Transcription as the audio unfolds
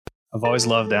I've always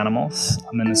loved animals.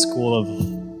 I'm in the School of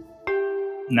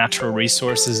Natural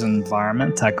Resources and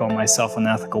Environment. I call myself an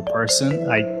ethical person.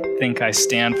 I think I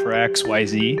stand for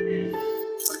XYZ.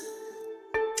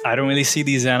 I don't really see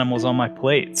these animals on my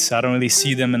plates. I don't really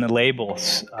see them in the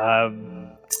labels.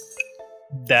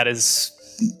 That is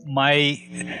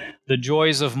the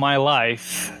joys of my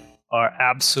life are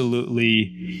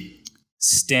absolutely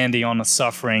standing on the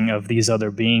suffering of these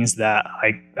other beings that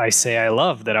I say I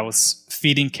love, that I was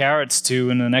feeding carrots to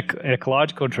in an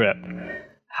ecological trip.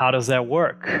 How does that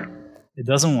work? It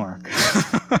doesn't work.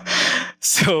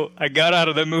 So I got out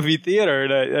of the movie theater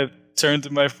and I turned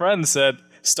to my friend and said,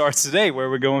 "Starts today, where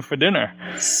we're going for dinner."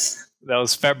 That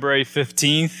was February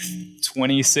 15th,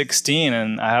 2016,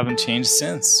 and I haven't changed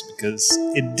since because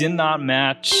it did not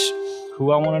match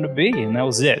who I wanted to be, and that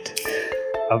was it.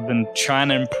 I've been trying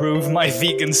to improve my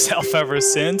vegan self ever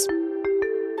since.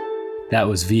 That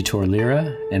was Vitor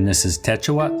Lira, and this is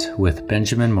Techawat with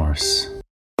Benjamin Morse.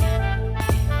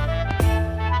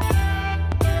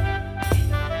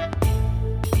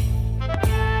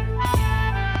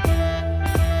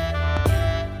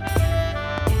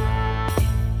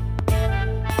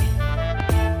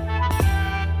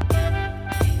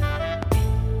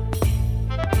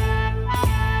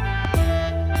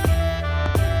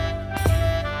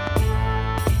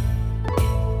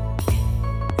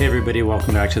 Hey everybody,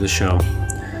 welcome back to the show.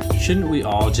 Shouldn't we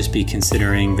all just be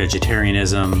considering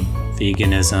vegetarianism,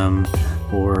 veganism,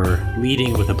 or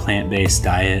leading with a plant-based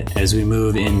diet as we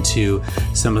move into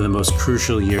some of the most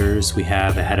crucial years we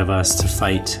have ahead of us to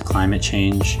fight climate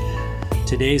change?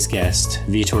 Today's guest,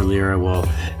 Vitor Lira, will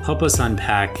help us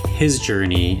unpack his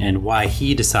journey and why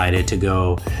he decided to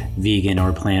go vegan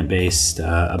or plant-based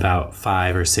about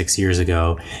 5 or 6 years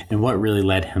ago, and what really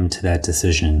led him to that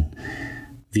decision.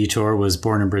 Vitor was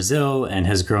born in Brazil and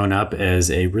has grown up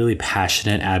as a really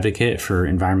passionate advocate for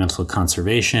environmental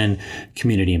conservation,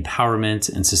 community empowerment,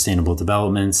 and sustainable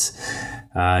developments.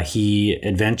 He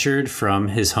adventured from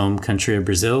his home country of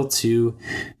Brazil to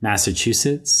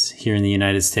Massachusetts here in the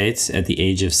United States at the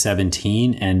age of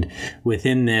 17. And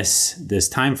within this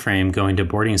time frame, going to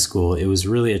boarding school, it was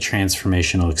really a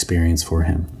transformational experience for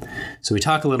him. So we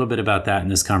talk a little bit about that in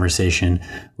this conversation.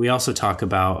 We also talk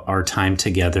about our time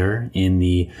together in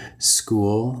the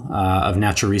School of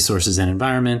Natural Resources and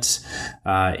Environment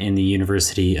in the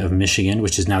University of Michigan,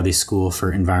 which is now the School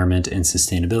for Environment and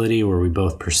Sustainability, where we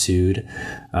both pursued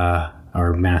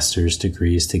our master's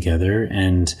degrees together.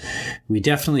 And we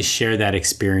definitely share that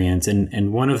experience.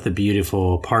 And one of the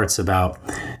beautiful parts about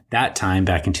that time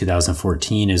back in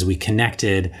 2014 is we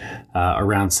connected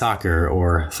around soccer,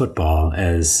 or football,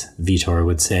 as Vitor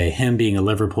would say, him being a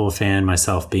Liverpool fan,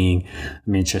 myself being a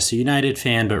Manchester United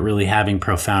fan, but really having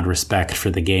profound respect for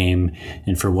the game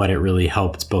and for what it really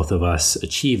helped both of us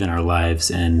achieve in our lives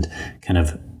and kind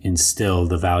of instill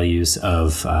the values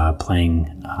of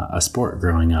playing a sport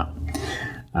growing up.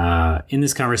 In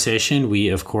this conversation, we,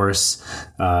 of course,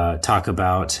 talk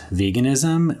about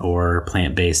veganism or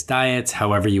plant-based diets,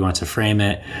 however you want to frame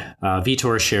it.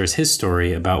 Vitor shares his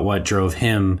story about what drove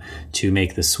him to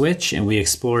make the switch, and we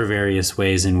explore various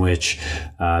ways in which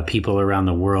people around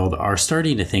the world are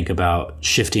starting to think about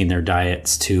shifting their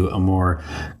diets to a more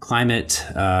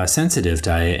climate-sensitive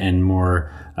diet and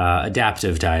more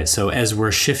adaptive diet. So as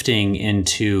we're shifting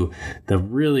into the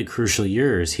really crucial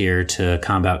years here to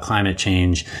combat climate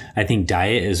change, I think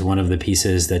diet is one of the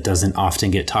pieces that doesn't often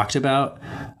get talked about.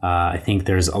 I think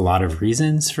there's a lot of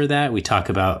reasons for that. We talk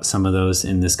about some of those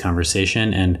in this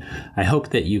conversation, and I hope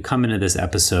that you come into this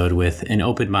episode with an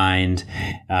open mind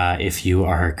if you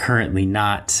are currently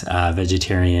not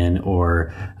vegetarian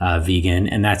or vegan,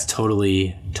 and that's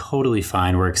totally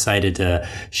fine. We're excited to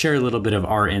share a little bit of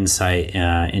our insight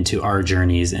into our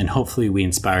journeys, and hopefully we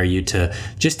inspire you to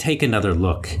just take another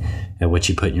look at what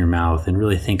you put in your mouth and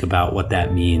really think about what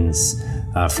that means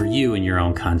for you in your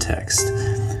own context.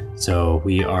 So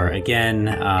we are, again,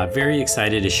 very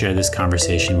excited to share this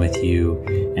conversation with you,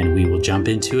 and we will jump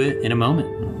into it in a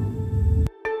moment.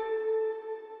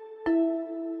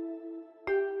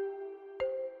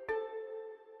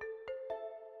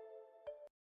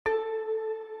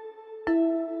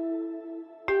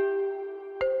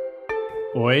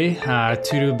 Oi,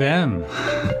 tudo bem?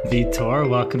 Vitor,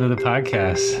 welcome to the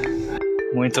podcast.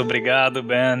 Muito obrigado,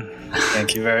 Ben.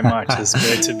 Thank you very much. It's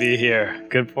great to be here.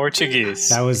 Good Portuguese.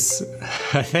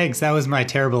 Thanks. That was my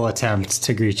terrible attempt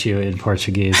to greet you in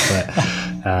Portuguese, but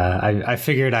I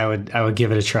figured I would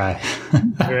give it a try.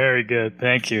 Very good.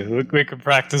 Thank you. We could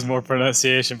practice more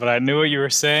pronunciation, but I knew what you were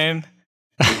saying.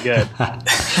 good.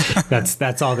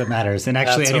 That's all that matters. And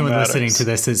actually, anyone listening to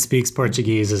this that speaks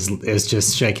Portuguese is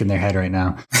just shaking their head right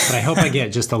now. But I hope I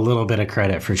get just a little bit of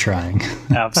credit for trying.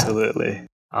 Absolutely.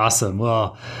 Awesome.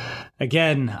 Well,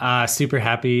 again, super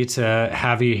happy to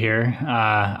have you here.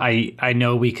 I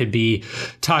know we could be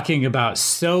talking about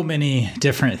so many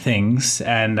different things,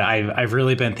 and I've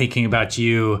really been thinking about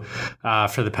you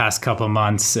for the past couple of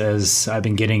months as I've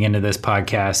been getting into this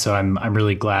podcast. So I'm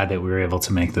really glad that we were able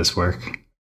to make this work.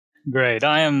 Great.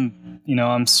 I'm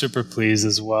super pleased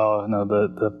as well.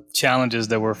 The challenges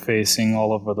that we're facing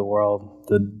all over the world,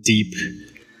 the deep,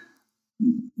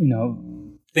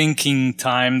 thinking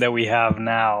time that we have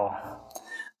now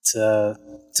to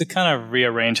kind of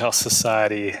rearrange how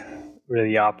society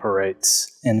really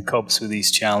operates and copes with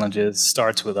these challenges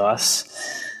starts with us.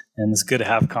 And it's good to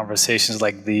have conversations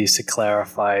like these to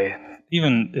clarify,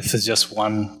 even if it's just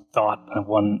one thought and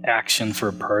one action for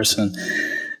a person,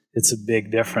 it's a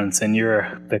big difference. And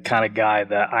you're the kind of guy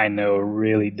that I know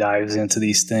really dives into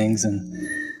these things and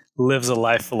lives a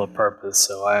life full of purpose.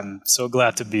 So I'm so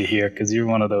glad to be here because you're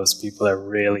one of those people that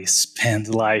really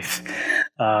spend life,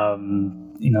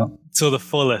 to the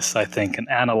fullest, I think, and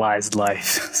analyzed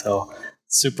life. So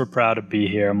super proud to be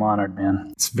here. I'm honored,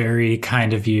 man. It's very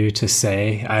kind of you to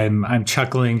say. I'm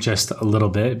chuckling just a little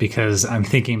bit because I'm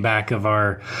thinking back of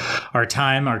our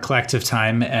collective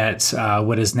time at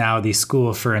what is now the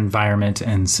School for Environment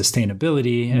and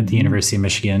Sustainability at the University of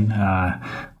Michigan.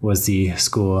 Was the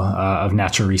School of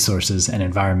Natural Resources and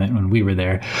Environment when we were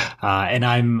there. And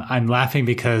I'm laughing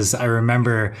because I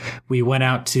remember we went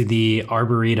out to the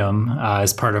Arboretum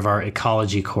as part of our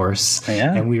ecology course.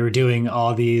 Yeah. And we were doing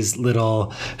all these little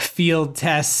field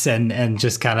tests and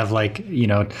just kind of like,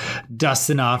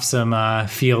 dusting off some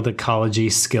field ecology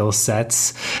skill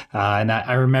sets. And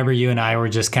I remember you and I were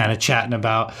just kind of chatting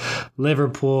about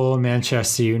Liverpool,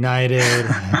 Manchester United,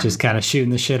 just kind of shooting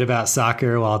the shit about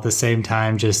soccer while at the same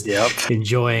time just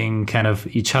enjoying kind of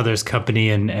each other's company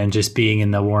and just being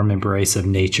in the warm embrace of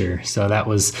nature. So that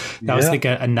was like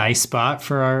a nice spot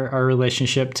for our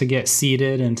relationship to get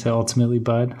seeded and to ultimately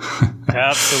bud.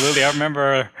 Absolutely. I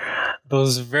remember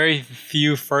those very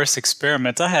few first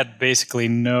experiments. I had basically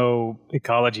no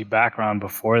ecology background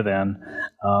before then.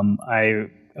 I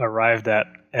arrived at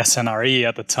SNRE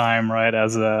at the time, right,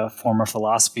 as a former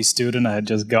philosophy student. I had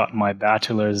just gotten my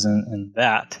bachelor's in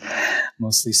that,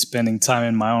 mostly spending time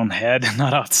in my own head,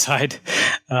 not outside,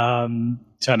 trying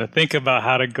to think about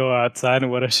how to go outside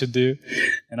and what I should do.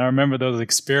 And I remember those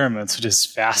experiments were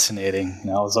just fascinating.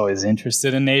 I was always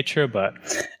interested in nature, but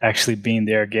actually being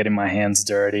there, getting my hands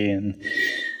dirty, and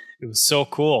it was so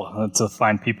cool to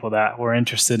find people that were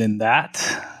interested in that.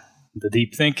 The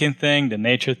deep thinking thing, the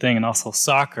nature thing, and also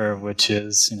soccer, which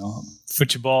is,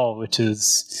 football, which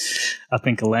is, I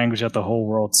think, a language that the whole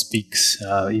world speaks.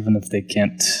 Even if they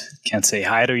can't say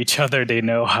hi to each other, they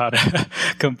know how to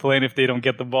complain if they don't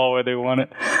get the ball where they want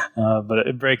it. But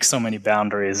it breaks so many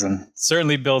boundaries and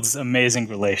certainly builds amazing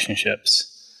relationships.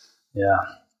 Yeah.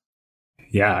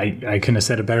 Yeah, I couldn't have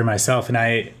said it better myself. And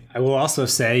I will also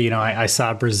say, I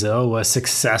saw Brazil was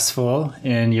successful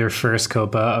in your first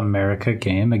Copa America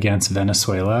game against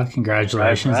Venezuela.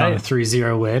 Congratulations on the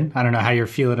 3-0 win. I don't know how you're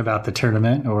feeling about the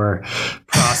tournament or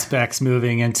prospects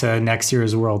moving into next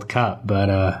year's World Cup,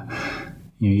 but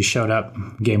you showed up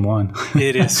game one.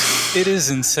 It is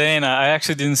insane. I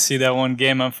actually didn't see that one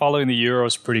game. I'm following the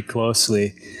Euros pretty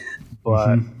closely,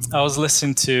 but I was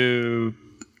listening to,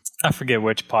 I forget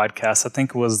which podcast. I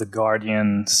think it was The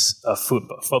Guardian's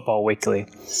Football Weekly.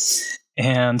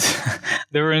 And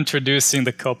they were introducing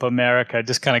the Copa America,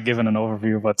 just kind of giving an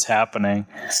overview of what's happening.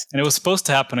 And it was supposed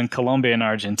to happen in Colombia and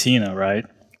Argentina, right?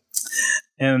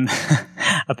 And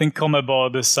I think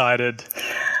CONMEBOL decided,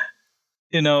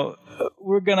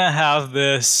 we're going to have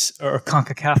this, or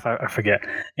CONCACAF, I forget.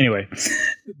 Anyway,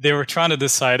 they were trying to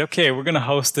decide, okay, we're going to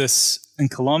host this in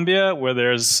Colombia where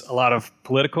there's a lot of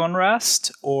political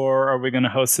unrest, or are we going to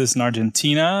host this in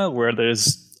Argentina where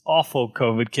there's awful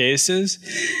COVID cases?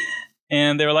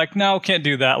 And they were like, no, can't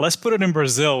do that. Let's put it in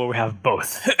Brazil where we have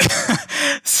both.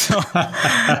 So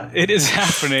it is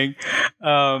happening.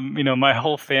 My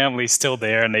whole family's still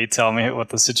there and they tell me what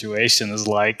the situation is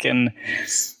like. And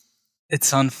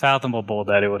it's unfathomable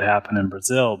that it would happen in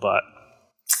Brazil, but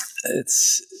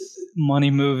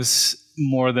money moves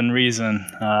more than reason,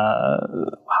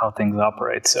 how things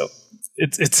operate. So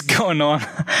it's going on.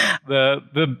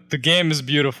 The game is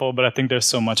beautiful, but I think there's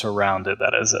so much around it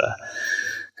that is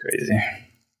crazy.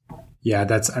 Yeah,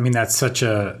 that's such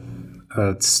a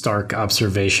stark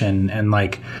observation. And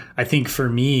I I think for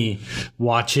me,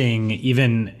 watching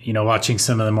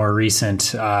some of the more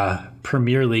recent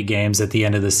Premier League games at the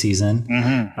end of the season,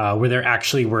 where there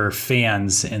actually were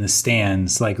fans in the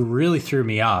stands, like really threw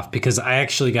me off, because I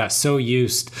actually got so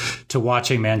used to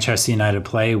watching Manchester United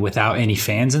play without any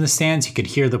fans in the stands. You could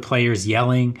hear the players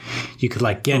yelling. You could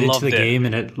like get into the game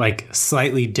in a like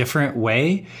slightly different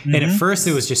way. And at first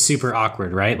it was just super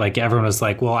awkward, right? Like everyone was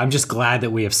like, well, I'm just glad that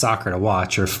we have soccer to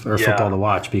watch or football to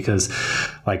watch, because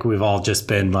like we've all just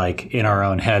been like in our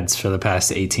own heads for the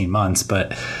past 18 months.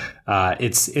 But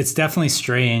it's definitely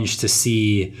strange to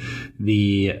see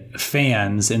the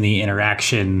fans and the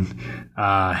interaction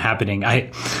happening.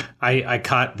 I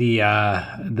caught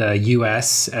the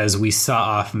U.S. as we saw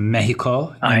off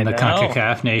Mexico in the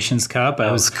CONCACAF Nations Cup.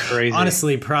 That was crazy.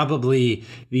 Honestly probably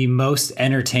the most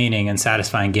entertaining and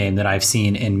satisfying game that I've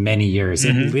seen in many years.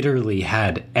 It literally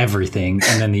had everything,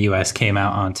 and then the U.S. came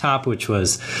out on top, which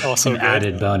was also an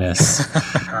added bonus.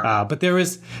 But there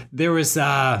was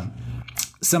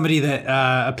somebody that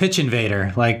a pitch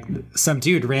invader, like some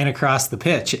dude ran across the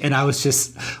pitch, and I was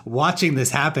just watching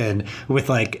this happen with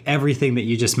like everything that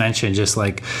you just mentioned, just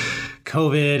like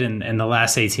COVID and the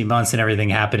last 18 months and everything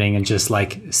happening, and just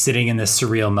like sitting in this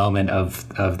surreal moment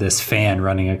of this fan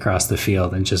running across the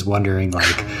field and just wondering like,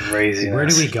 craziness. Where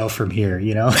do we go from here?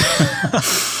 You know,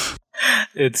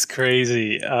 it's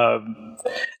crazy.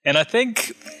 And I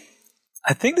think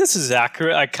this is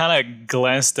accurate. I kind of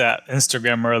glanced at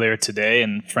Instagram earlier today,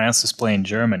 and France is playing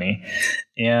Germany.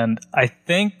 And I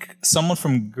think someone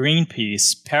from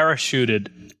Greenpeace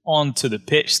parachuted onto the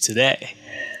pitch today.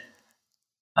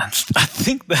 I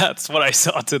think that's what I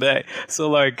saw today. So,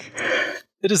 like,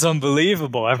 it is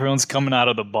unbelievable. Everyone's coming out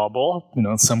of the bubble, you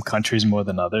know, in some countries more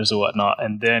than others or whatnot.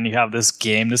 And then you have this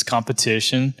game, this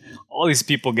competition. All these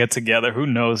people get together. Who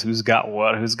knows who's got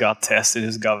what, who's got tested,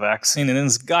 who's got vaccine. And then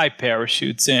this guy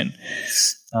parachutes in.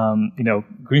 You know,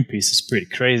 Greenpeace is pretty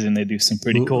crazy, and they do some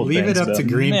pretty cool things. Leave it up to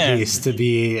Greenpeace to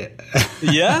be...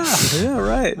 yeah,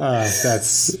 right.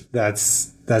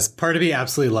 That's part of me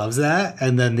absolutely loves that.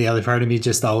 And then the other part of me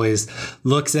just always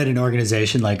looks at an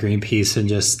organization like Greenpeace and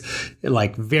just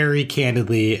like very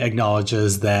candidly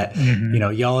acknowledges that, you know,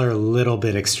 y'all are a little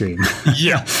bit extreme.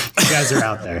 Yeah. You guys are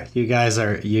out there. You guys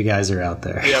are out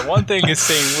there. Yeah. One thing is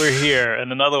saying we're here,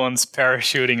 and another one's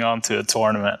parachuting onto a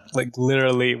tournament, like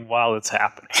literally while it's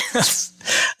happening.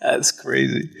 That's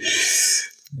crazy.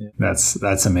 Yeah.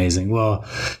 That's amazing. Well,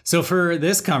 so for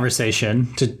this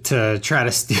conversation, to try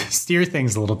to steer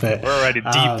things a little bit, we're already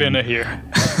deep in it here.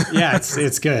 Yeah,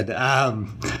 it's good.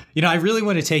 You know, I really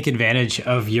want to take advantage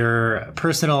of your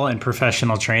personal and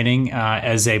professional training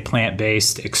as a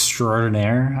plant-based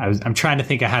extraordinaire. I'm trying to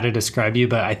think of how to describe you,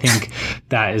 but I think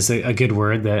that is a good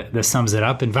word that sums it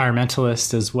up.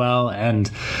 Environmentalist as well, and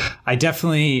I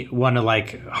definitely want to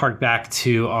like hark back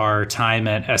to our time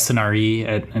at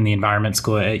SNRE in the environment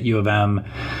school at U of M,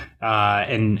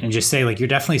 and just say like you're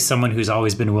definitely someone who's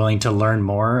always been willing to learn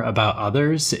more about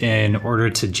others in order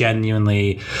to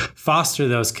genuinely foster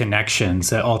those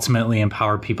connections that ultimately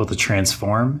empower people to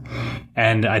transform.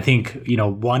 And I think, you know,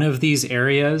 one of these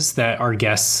areas that our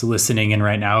guests listening in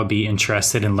right now would be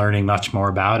interested in learning much more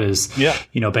about is,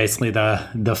 you know, basically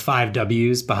the 5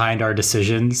 W's behind our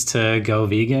decisions to go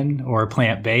vegan or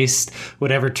plant-based,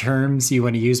 whatever terms you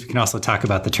want to use. We can also talk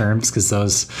about the terms because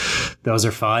those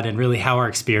are fun, and really how our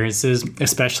experiences,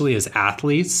 especially as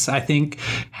athletes, I think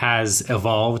has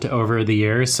evolved over the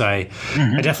years. So I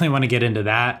definitely want to get into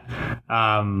that.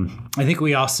 I think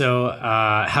we also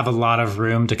have a lot of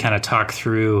room to kind of talk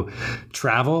through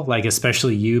travel, like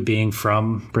especially you being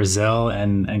from Brazil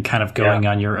and kind of going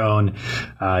on your own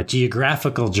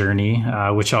geographical journey,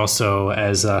 which also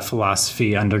as a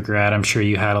philosophy undergrad, I'm sure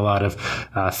you had a lot of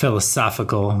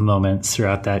philosophical moments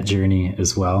throughout that journey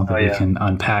as well that we can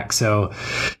unpack. So,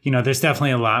 you know, there's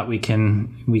definitely a lot we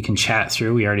can chat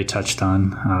through. We already touched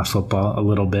on football a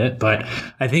little bit, but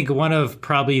I think one of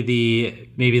probably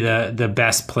the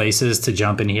best places to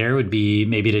jump in here would be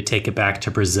maybe to take it back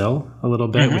to Brazil a little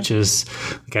bit, which is,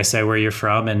 like I said, where you're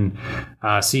from. And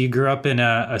so you grew up in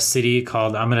a city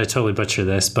called, I'm going to totally butcher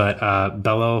this, but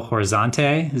Belo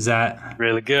Horizonte. Is that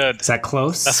really good? Is that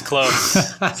close? That's close.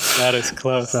 That is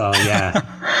close. So yeah,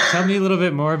 tell me a little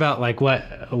bit more about like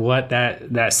what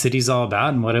that city's all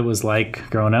about and what it was like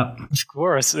growing up. Of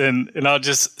course, and I'll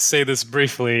just say this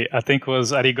briefly. I think it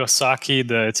was Arrigo Sacchi,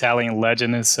 the Italian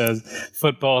legend, who says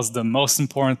football is the most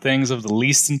important things of the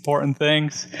least important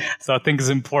things. So I think it's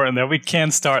important that we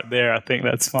can start there. I think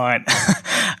that's fine.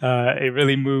 It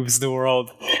really moves the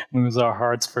world, moves our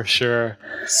hearts for sure.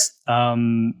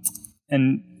 And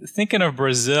thinking of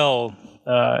Brazil,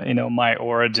 you know, my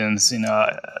origins, you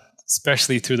know,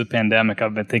 especially through the pandemic,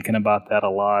 I've been thinking about that a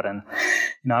lot. And,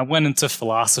 I went into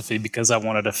philosophy because I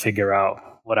wanted to figure out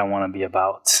what I want to be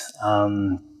about.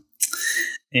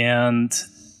 And,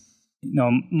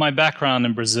 my background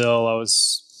in Brazil, I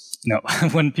was,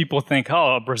 when people think,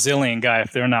 oh, a Brazilian guy,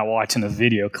 if they're not watching a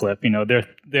video clip,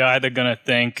 they're either going to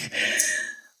think,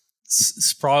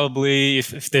 it's probably,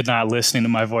 if they're not listening to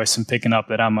my voice and picking up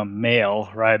that I'm a male,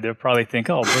 right? They'll probably think,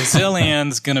 oh,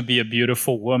 Brazilian's going to be a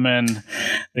beautiful woman.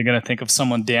 They're going to think of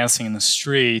someone dancing in the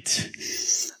street.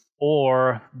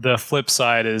 Or the flip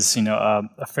side is,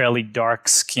 a fairly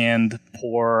dark-skinned,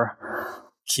 poor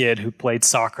kid who played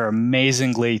soccer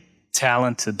amazingly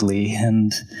talentedly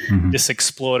and just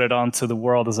exploded onto the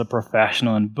world as a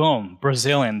professional, and boom,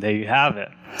 Brazilian, there you have it.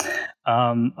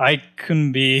 I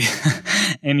couldn't be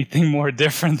anything more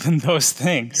different than those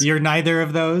things. You're neither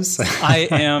of those? I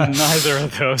am neither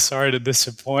of those. Sorry to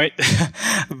disappoint.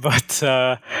 But,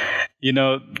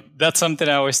 that's something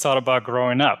I always thought about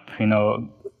growing up.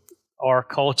 Our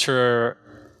culture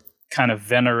kind of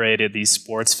venerated these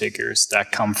sports figures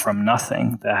that come from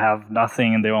nothing, that have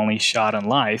nothing, and their only shot in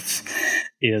life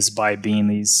is by being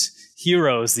these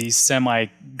heroes, these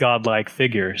semi-godlike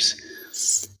figures.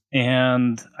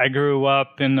 And I grew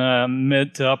up in a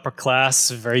mid to upper class,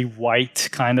 very white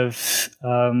kind of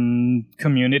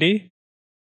community.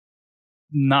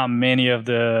 Not many of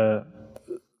the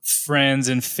friends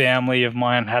and family of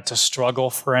mine had to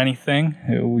struggle for anything.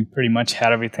 We pretty much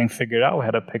had everything figured out. We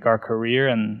had to pick our career,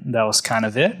 and that was kind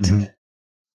of it.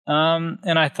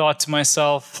 And I thought to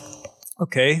myself,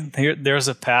 okay, there's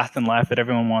a path in life that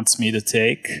everyone wants me to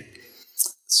take.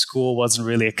 School wasn't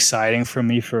really exciting for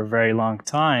me for a very long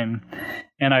time.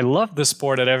 And I loved the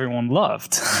sport that everyone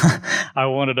loved. I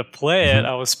wanted to play it.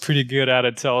 I was pretty good at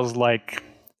it till I was like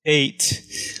 8.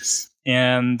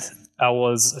 And I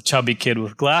was a chubby kid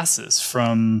with glasses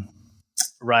from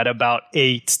right about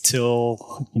 8 till,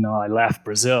 I left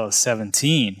Brazil at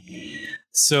 17.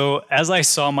 So as I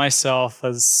saw myself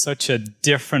as such a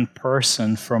different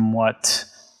person from what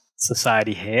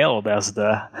society hailed as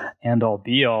the end-all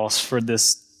be-alls for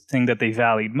this thing that they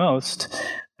valued most,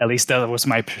 at least that was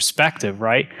my perspective,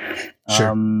 right?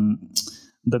 Sure.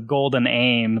 The golden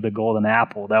aim, the golden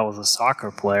apple, that was a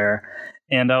soccer player.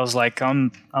 And I was like,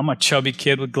 I'm a chubby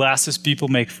kid with glasses. People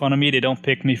make fun of me. They don't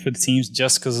pick me for the teams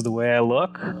just because of the way I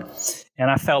look. And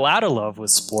I fell out of love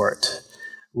with sport,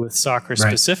 with soccer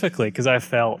specifically, because I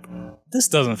felt this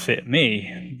doesn't fit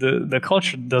me. The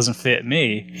culture doesn't fit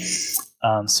me.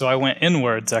 So I went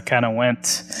inwards. I kind of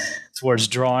went towards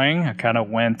drawing. I kind of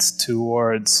went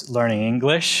towards learning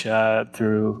English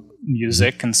through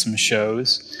music and some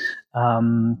shows.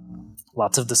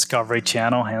 Lots of Discovery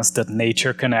Channel, hence the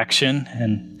nature connection.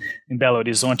 And in Belo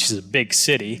Horizonte is a big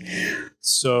city.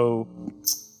 So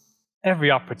every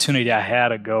opportunity I had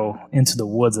to go into the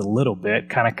woods a little bit,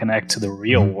 kind of connect to the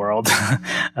real world,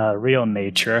 real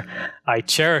nature, I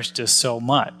cherished this so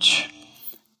much.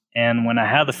 And when I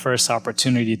had the first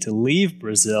opportunity to leave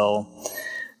Brazil,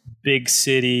 big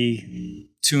city,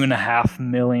 2.5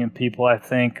 million people, I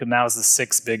think, and that was the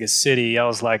 6th biggest city, I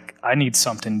was like, I need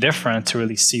something different to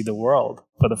really see the world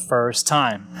for the first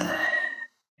time.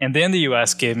 And then the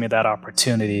U.S. gave me that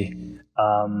opportunity.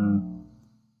 I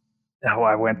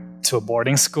went to a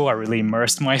boarding school. I really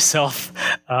immersed myself,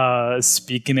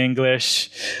 speaking English,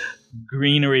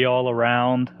 greenery all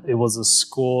around. It was a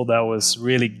school that was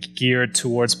really geared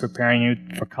towards preparing you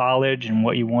for college and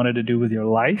what you wanted to do with your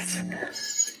life.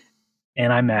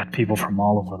 And I met people from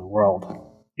all over the world.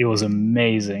 It was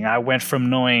amazing. I went from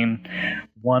knowing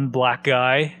one black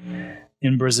guy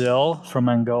in Brazil from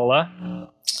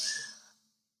Angola,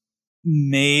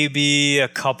 maybe a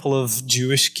couple of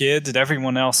Jewish kids, and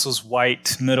everyone else was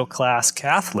white, middle-class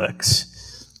Catholics.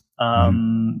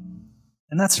 And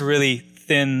that's a really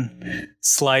thin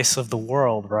slice of the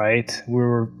world, right? We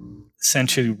were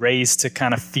essentially raised to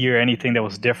kind of fear anything that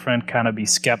was different, kind of be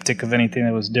skeptic of anything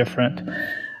that was different.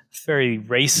 Very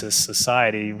racist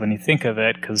society when you think of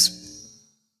it, because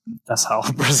that's how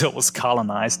Brazil was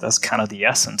colonized. That's kind of the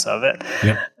essence of it.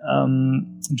 Yep.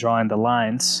 Drawing the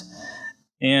lines.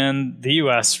 And the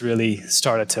U.S. really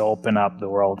started to open up the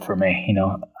world for me.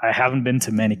 I haven't been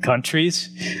to many countries,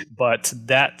 but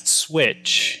that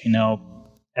switch,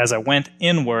 as I went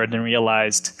inward and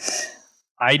realized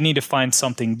I need to find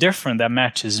something different that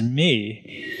matches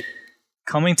me,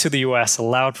 coming to the U.S.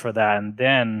 allowed for that. And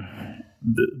then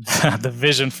the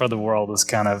vision for the world was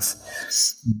kind of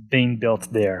being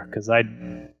built there, because I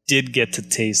did get to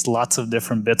taste lots of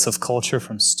different bits of culture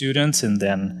from students, and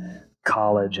then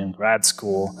college and grad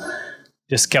school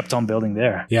just kept on building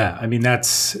there. Yeah, I mean,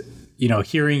 that's,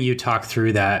 hearing you talk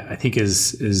through that, I think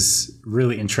is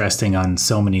really interesting on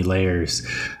so many layers.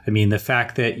 I mean, the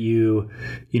fact that you're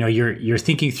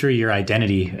thinking through your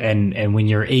identity, and when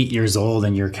you're 8 years old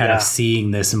and you're kind of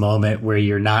seeing this moment where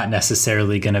you're not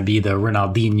necessarily going to be the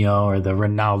Ronaldinho or the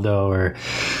Ronaldo or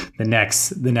the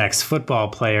next football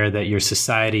player, that your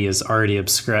society is already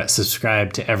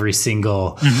subscribed to every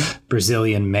single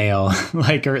Brazilian male,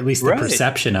 like, or at least the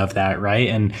perception of that, right?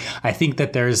 And I think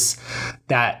that there's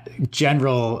that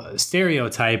general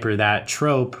stereotype or that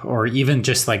trope, or even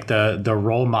just like the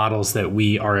role models that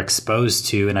we are exposed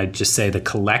to, and I'd just say the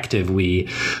collective we,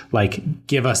 like,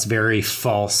 give us very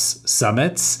false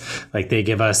summits. Like, they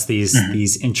give us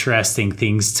these interesting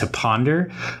things to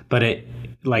ponder, but it,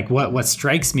 like, what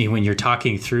strikes me when you're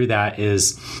talking through that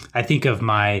is I think of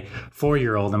my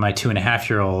 4-year-old and my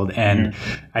 2.5-year-old, and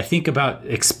I think about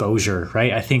exposure,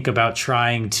 right? I think about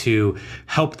trying to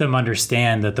help them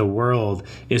understand that the world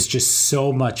is just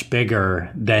so much bigger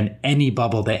than any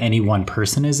bubble that any one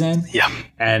person is in. Yeah.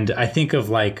 And I think of,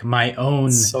 like, my own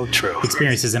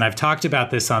experiences, and I've talked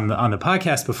about this on the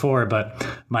podcast before, but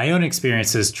my own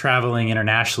experiences traveling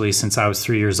internationally since I was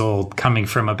 3 years old, coming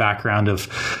from a background of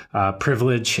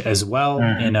privilege as well,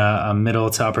 in a middle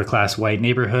to upper class white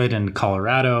neighborhood in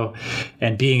Colorado,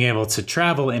 and being able to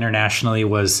travel internationally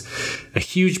was a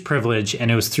huge privilege. And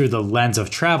it was through the lens of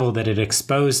travel that it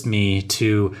exposed me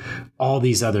to all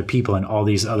these other people and all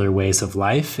these other ways of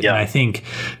life. Yeah. And I think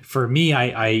for me,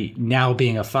 I now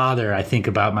being a father, I think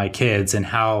about my kids and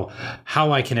how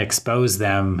I can expose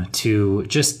them to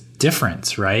just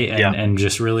difference, right? And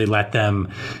just really let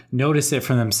them notice it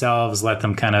for themselves, let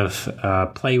them kind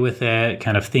of play with it,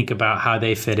 kind of think about how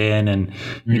they fit in, and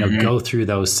go through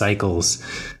those cycles.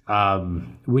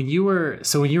 When you were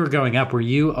growing up, were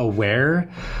you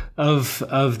aware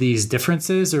of these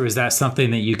differences, or was that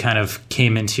something that you kind of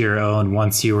came into your own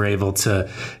once you were able to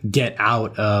get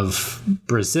out of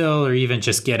Brazil, or even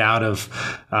just get out of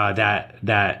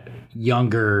that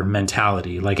younger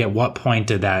mentality? Like, at what point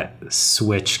did that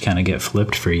switch kind of get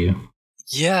flipped for you?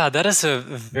 Yeah, that is a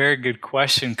very good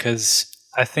question, because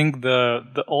I think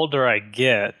the older I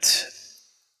get,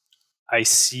 I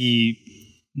see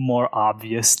more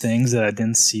obvious things that I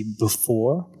didn't see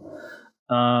before.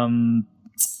 For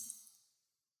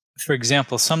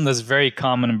example, something that's very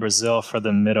common in Brazil for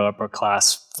the middle upper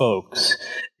class folks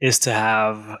is to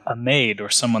have a maid or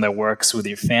someone that works with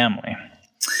your family.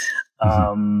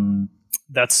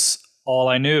 That's all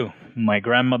I knew. My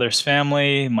grandmother's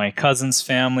family, my cousins'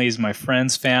 families, my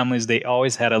friends' families, they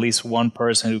always had at least one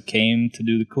person who came to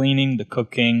do the cleaning, the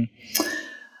cooking.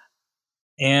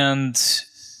 And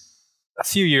a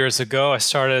few years ago, I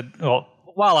started,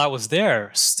 while I was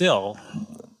there still,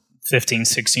 15,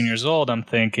 16 years old, I'm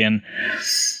thinking,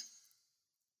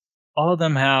 all of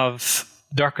them have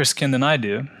darker skin than I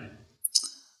do.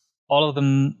 All of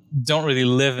them don't really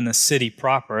live in the city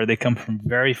proper. They come from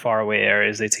very far away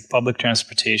areas. They take public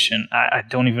transportation. I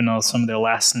don't even know some of their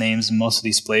last names in most of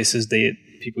these places.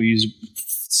 People use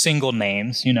single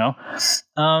names, and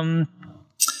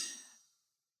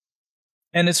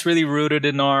it's really rooted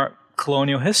in our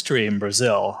colonial history in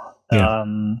Brazil. Yeah.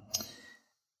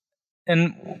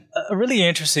 And a really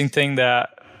interesting thing that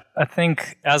I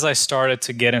think as I started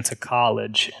to get into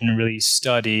college and really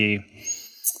study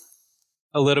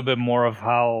a little bit more of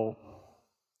how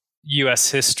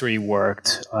U.S. history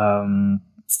worked,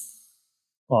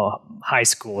 high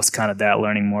school was kind of that,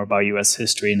 learning more about U.S.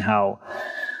 history and how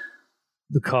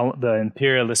the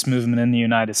imperialist movement in the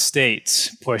United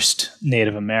States pushed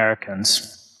Native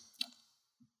Americans,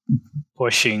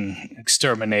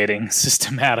 exterminating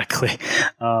systematically.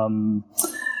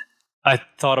 I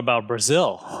thought about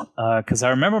Brazil because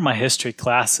I remember my history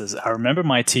classes. I remember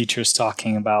my teachers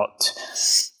talking about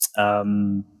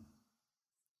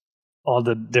all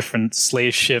the different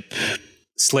slave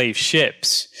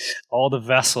ships, all the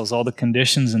vessels, all the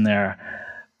conditions in there.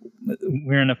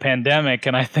 We're in a pandemic,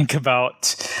 and I think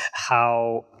about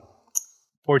how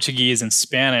Portuguese and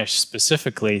Spanish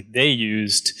specifically, they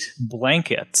used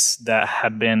blankets that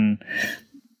had been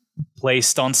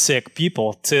placed on sick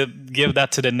people to give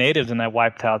that to the natives, and that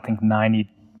wiped out, I think, 90+%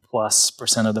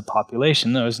 of the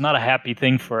population. It was not a happy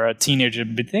thing for a teenager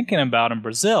to be thinking about in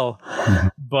Brazil,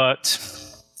 but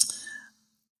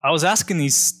I was asking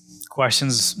these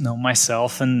questions,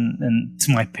 myself and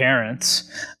to my parents,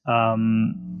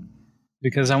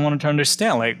 because I wanted to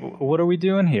understand, like, what are we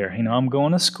doing here? I'm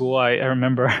going to school. I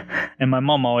remember, and my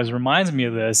mom always reminds me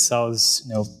of this. I was,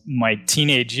 my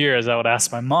teenage years, I would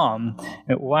ask my mom,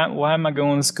 why am I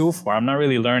going to school for? I'm not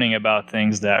really learning about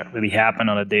things that really happen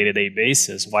on a day-to-day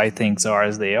basis, why things are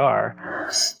as they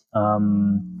are.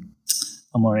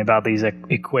 I'm learning about these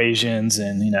equations,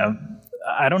 and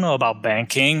I don't know about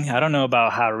banking. I don't know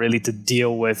about how really to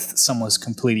deal with someone who's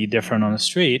completely different on the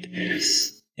street.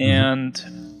 And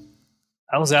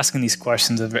I was asking these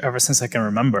questions ever since I can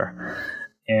remember.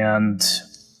 And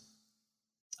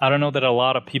I don't know that a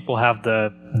lot of people have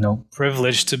the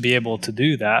privilege to be able to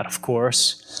do that, of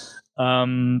course.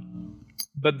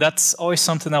 But that's always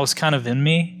something that was kind of in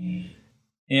me.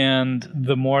 And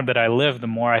the more that I live, the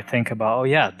more I think about, oh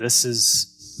yeah, this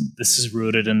is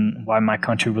rooted in why my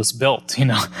country was built.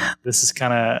 This is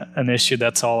kind of an issue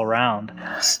that's all around.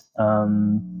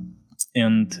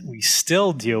 And we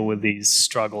still deal with these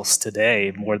struggles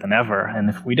today more than ever. And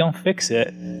if we don't fix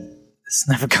it, it's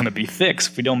never going to be fixed.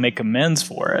 If we don't make amends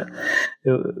for it,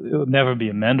 it'll never be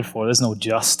amended for. There's no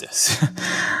justice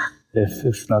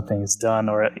if nothing is done,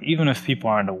 or even if people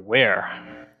aren't aware.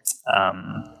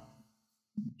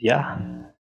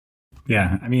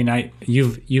 Yeah, I mean,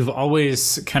 you've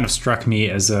always kind of struck me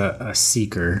as a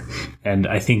seeker, and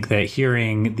I think that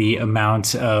hearing the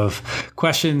amount of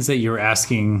questions that you were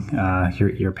asking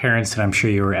your parents, and I'm sure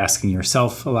you were asking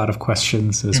yourself a lot of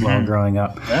questions as well growing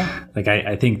up. Yeah. Like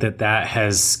I think that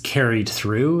has carried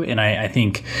through, and I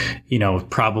think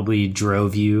probably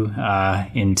drove you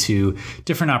into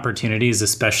different opportunities,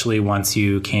 especially once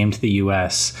you came to the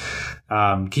U.S.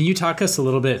 Can you talk us a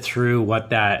little bit through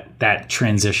what that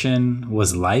transition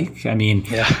was like? I mean,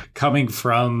 coming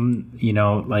from,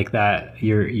 like that,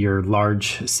 your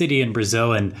large city in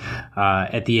Brazil, and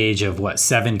at the age of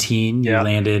 17, you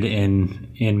landed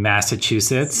in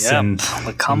Massachusetts, and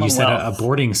the Commonwealth. You said a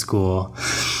boarding school.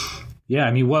 Yeah.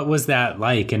 I mean, what was that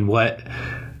like, and what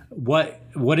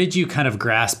did you kind of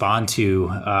grasp onto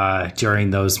during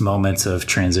those moments of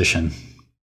transition?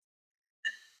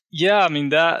 Yeah, I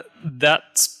mean, that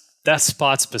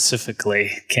spot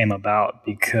specifically came about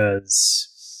because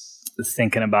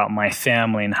thinking about my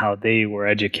family and how they were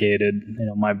educated.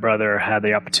 My brother had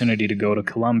the opportunity to go to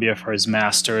Columbia for his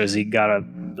master's. He got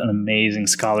an amazing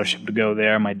scholarship to go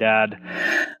there. My dad,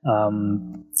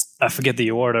 I forget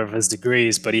the order of his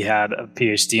degrees, but he had a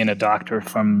PhD and a doctorate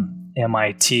from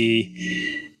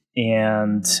MIT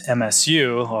and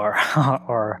MSU,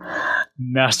 or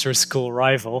master school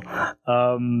rival.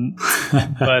 But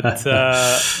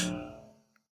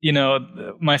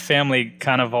my family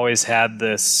kind of always had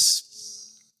this,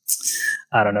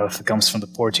 I don't know if it comes from the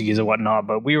Portuguese or whatnot,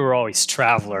 but we were always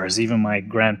travelers. Even my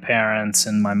grandparents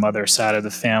and my mother's side of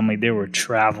the family, they were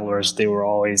travelers. They were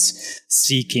always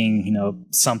seeking,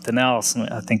 something else.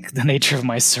 I think the nature of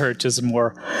my search is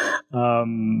more,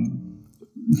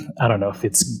 I don't know if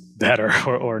it's better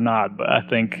or not, but I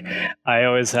think I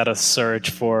always had a search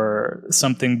for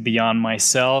something beyond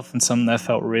myself and something that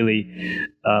felt really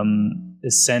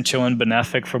essential and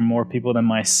benefic for more people than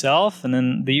myself. And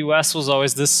then the U.S. was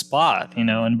always this spot.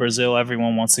 In Brazil,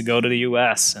 everyone wants to go to the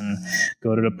U.S. and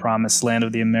go to the promised land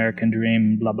of the American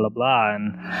dream, blah, blah, blah.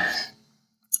 And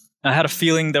I had a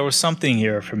feeling there was something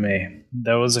here for me.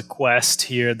 There was a quest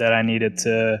here that I needed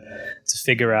to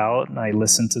figure out. And I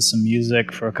listened to some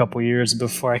music for a couple of years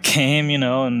before I came,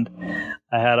 and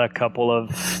I had a couple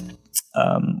of,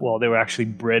 they were actually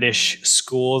British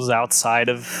schools outside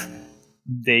of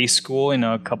day school,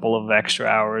 a couple of extra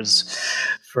hours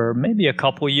for maybe a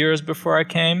couple years before I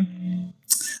came.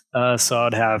 So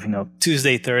I'd have,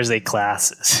 Tuesday, Thursday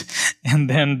classes, and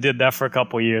then did that for a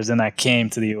couple of years. And I came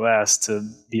to the U.S. to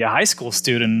be a high school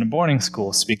student in a boarding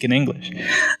school speaking English.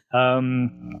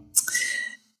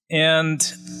 And,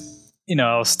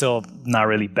 I was still not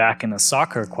really back into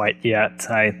soccer quite yet.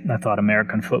 I thought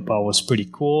American football was pretty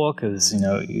cool because,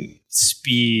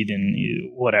 speed and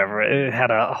whatever. It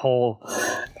had a whole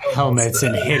helmets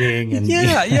and hitting and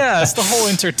it's the whole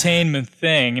entertainment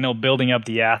thing, building up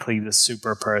the athlete, the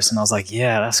super person. I was like,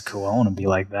 yeah, that's cool. I want to be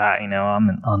like that.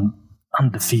 I'm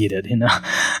undefeated,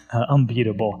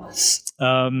 unbeatable.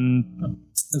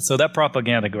 So that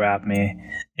propaganda grabbed me,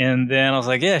 and then I was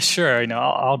like, yeah, sure.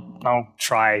 I'll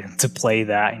try to play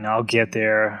that. I'll get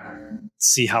there,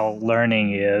 see how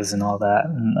learning is and all that.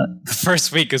 And the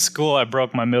first week of school, I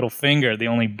broke my middle finger, the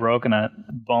only broken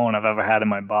bone I've ever had in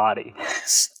my body.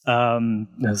 It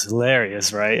was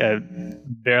hilarious, right? I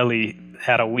barely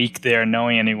had a week there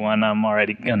knowing anyone. I'm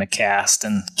already going to cast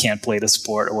and can't play the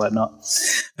sport or whatnot.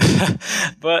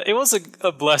 But it was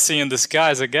a blessing in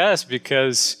disguise, I guess,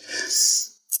 because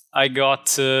I got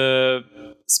to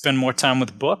spend more time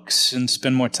with books and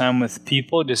spend more time with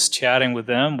people, just chatting with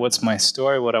them. What's my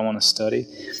story? What I want to study.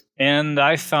 And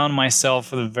I found myself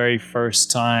for the very first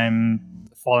time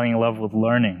falling in love with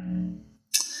learning.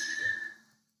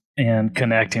 and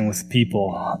connecting with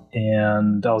people.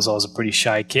 And I was always a pretty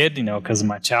shy kid, because of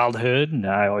my childhood. And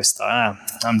I always thought,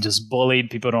 I'm just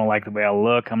bullied. People don't like the way I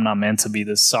look. I'm not meant to be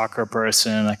this soccer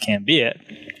person. I can't be it.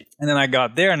 And then I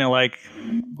got there and they're like,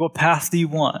 what path do you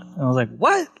want? And I was like,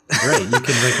 what? Right. You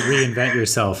can like reinvent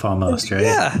yourself almost, right?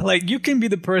 Yeah. Like you can be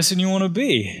the person you want to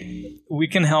be. We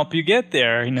can help you get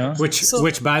there,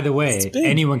 Which by the way,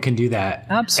 anyone can do that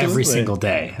every single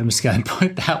day. I'm just going to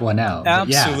point that one out.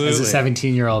 Absolutely. Yeah, as a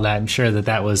 17-year-old, I'm sure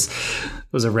that was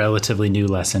a relatively new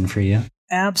lesson for you.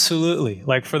 Absolutely.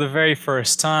 Like for the very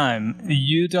first time,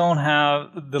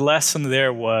 the lesson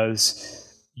there was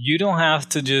you don't have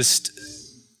to just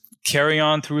carry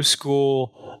on through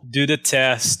school, do the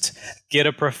test, get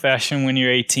a profession when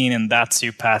you're 18, and that's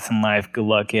your path in life. Good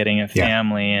luck getting a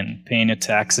family and paying your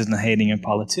taxes and hating your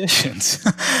politicians.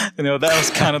 That was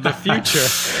kind of the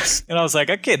future. And I was like,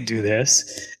 I can't do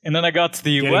this. And then I got to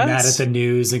the U.S. Getting mad at the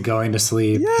news and going to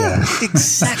sleep. Yeah.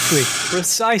 Exactly.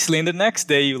 Precisely. And the next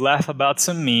day you laugh about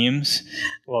some memes.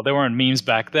 Well, there weren't memes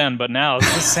back then, but now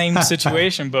it's the same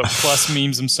situation, but plus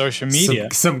memes and social media.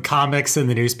 Some comics in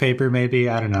the newspaper, maybe.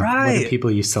 I don't know. Right. What do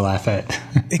people used to laugh at?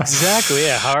 Exactly.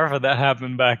 Yeah. However that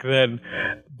happened back then.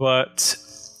 But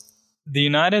the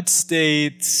United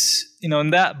States, in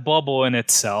that bubble in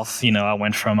itself, I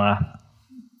went from a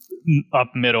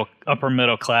upper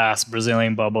middle class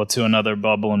Brazilian bubble to another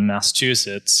bubble in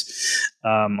Massachusetts.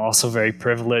 Also very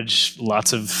privileged,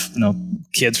 lots of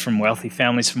kids from wealthy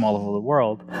families from all over the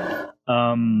world.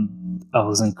 I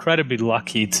was incredibly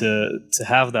lucky to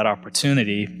have that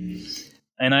opportunity,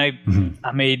 and I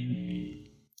made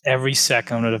every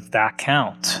second of that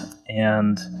count.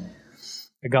 And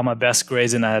I got my best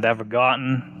grades that I had ever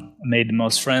gotten. I made the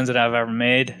most friends that I've ever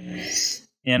made.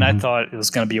 And I thought it was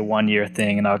going to be a 1-year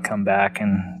thing and I'll come back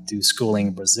and do schooling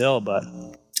in Brazil. But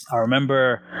I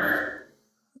remember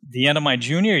the end of my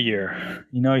junior year,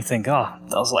 you think, that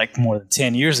was like more than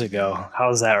 10 years ago.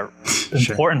 How is that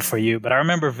important for you? But I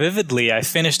remember vividly, I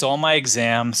finished all my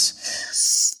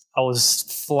exams. I was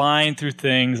flying through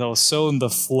things. I was so in the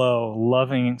flow,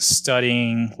 loving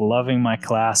studying, loving my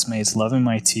classmates, loving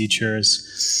my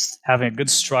teachers, having a good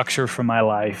structure for my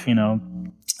life,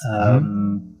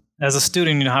 As a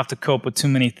student, you don't have to cope with too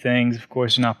many things. Of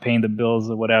course, you're not paying the bills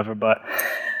or whatever, but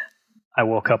I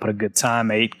woke up at a good time,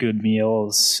 ate good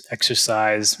meals,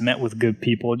 exercised, met with good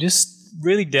people, just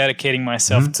really dedicating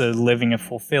myself to living a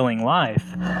fulfilling life.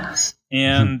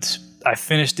 And I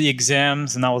finished the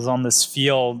exams, and I was on this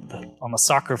field, on the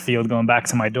soccer field, going back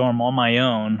to my dorm on my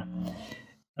own.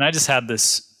 And I just had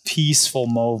this peaceful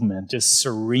moment, just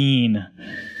serene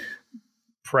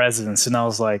presence. And I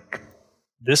was like,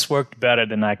 this worked better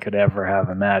than I could ever have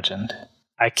imagined.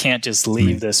 I can't just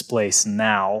leave this place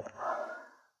now.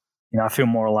 I feel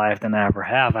more alive than I ever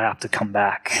have. I have to come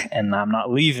back, and I'm not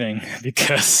leaving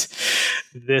because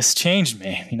this changed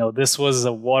me. This was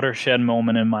a watershed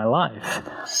moment in my life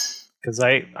because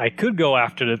I could go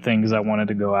after the things I wanted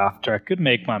to go after. I could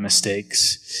make my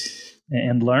mistakes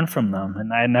and learn from them.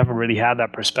 And I never really had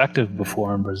that perspective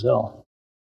before in Brazil.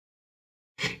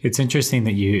 It's interesting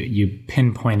that you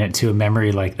pinpoint it to a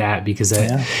memory like that because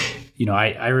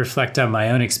I reflect on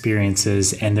my own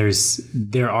experiences, and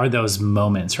there are those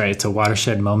moments, right? It's a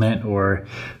watershed moment or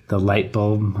the light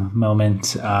bulb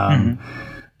moment,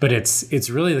 but it's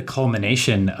really the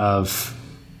culmination of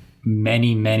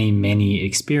many, many, many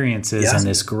experiences and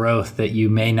this growth that you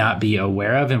may not be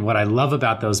aware of. And what I love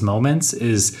about those moments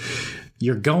is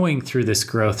you're going through this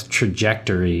growth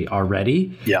trajectory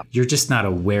already. Yeah. You're just not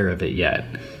aware of it yet.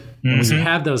 And when you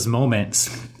have those moments,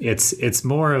 it's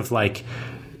more of like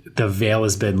the veil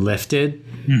has been lifted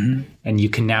and you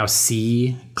can now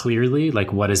see clearly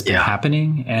like what has been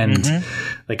happening. And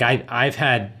like I've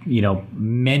had,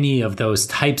 many of those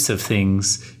types of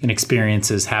things and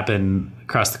experiences happen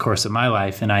across the course of my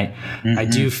life. And I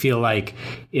do feel like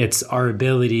it's our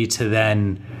ability to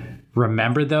then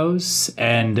remember those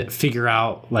and figure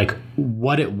out like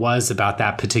what it was about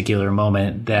that particular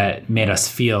moment that made us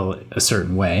feel a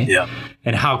certain way. Yeah.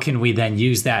 And how can we then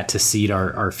use that to seed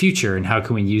our future? And how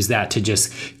can we use that to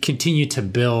just continue to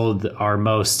build our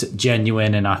most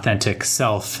genuine and authentic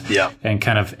self? Yeah. And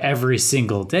kind of every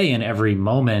single day and every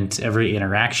moment, every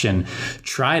interaction,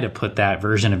 try to put that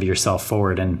version of yourself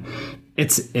forward. And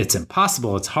it's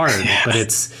impossible. It's hard, but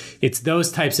it's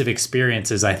those types of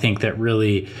experiences, I think, that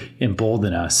really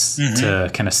embolden us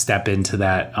to kind of step into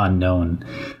that unknown.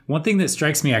 One thing that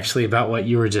strikes me actually about what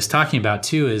you were just talking about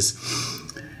too is,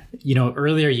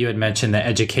 earlier you had mentioned that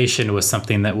education was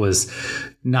something that was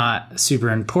not super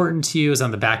important to you, it was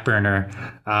on the back burner.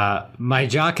 My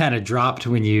jaw kind of dropped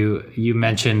when you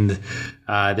mentioned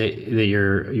that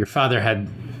your father had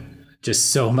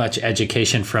just so much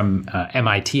education from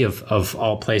MIT of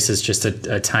all places, just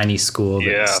a tiny school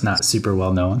that's not super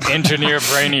well known. Engineer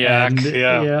brainiac.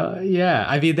 And, yeah.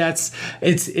 I mean,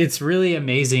 it's really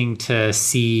amazing to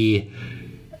see,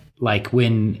 like,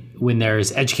 when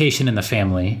there's education in the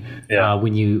family,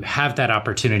 when you have that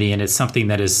opportunity and it's something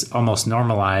that is almost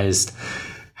normalized,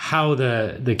 how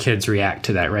the kids react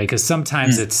to that, right? Because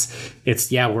sometimes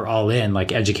it's we're all in,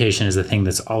 like, education is a thing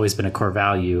that's always been a core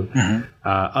value.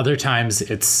 Other times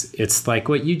it's like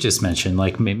what you just mentioned,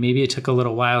 like maybe it took a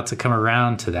little while to come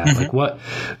around to that. Like what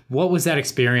was that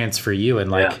experience for you? And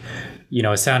like,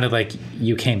 it sounded like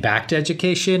you came back to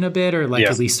education a bit, or like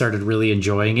at least started really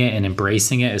enjoying it and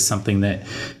embracing it as something that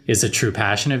is a true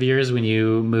passion of yours when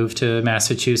you moved to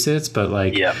Massachusetts. But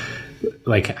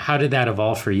like how did that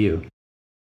evolve for you?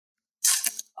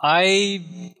 I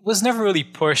was never really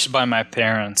pushed by my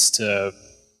parents to,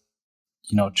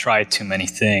 try too many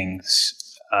things.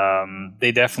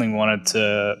 They definitely wanted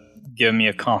to give me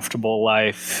a comfortable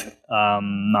life,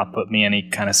 not put me in any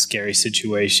kind of scary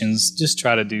situations, just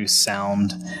try to do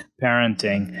sound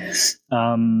parenting.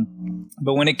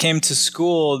 But when it came to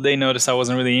school, they noticed I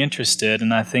wasn't really interested.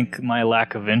 And I think my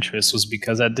lack of interest was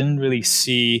because I didn't really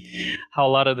see how a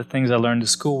lot of the things I learned at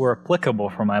school were applicable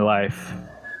for my life.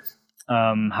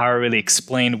 How I really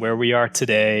explained where we are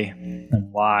today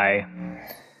and why,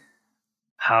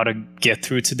 how to get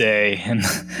through today and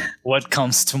what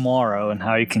comes tomorrow and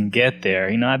how you can get there.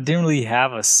 I didn't really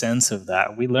have a sense of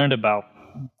that. We learned about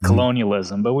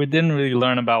colonialism, but we didn't really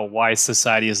learn about why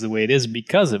society is the way it is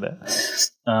because of it.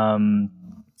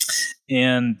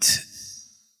 And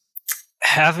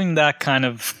having that kind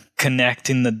of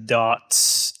connecting the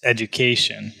dots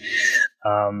education,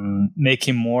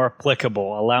 making more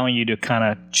applicable, allowing you to kind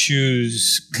of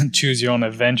choose your own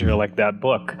adventure, like that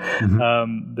book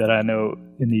that I know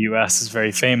in the U.S. is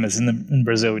very famous. In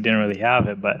Brazil, we didn't really have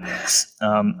it, but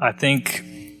I think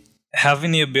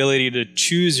having the ability to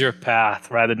choose your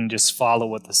path rather than just follow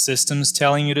what the system's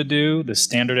telling you to do, the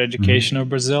standard education of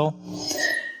Brazil,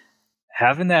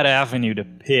 having that avenue to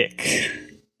pick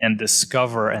and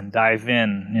discover and dive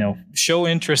in, show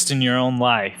interest in your own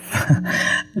life.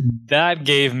 That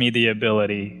gave me the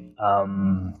ability,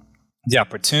 the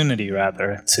opportunity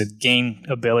rather, to gain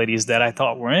abilities that I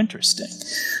thought were interesting.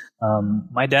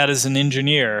 My dad is an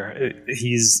engineer.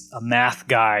 He's a math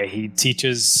guy. He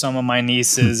teaches some of my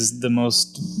nieces the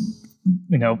most,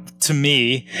 to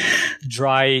me,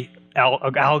 dry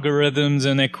algorithms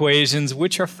and equations,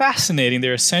 which are fascinating.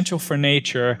 They're essential for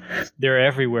nature. They're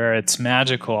everywhere. It's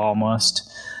magical almost.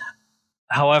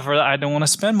 However, I don't want to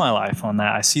spend my life on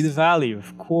that. I see the value,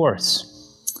 of course.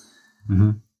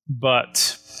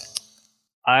 But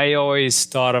I always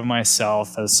thought of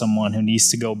myself as someone who needs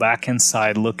to go back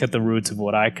inside, look at the roots of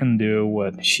what I can do,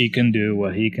 what she can do,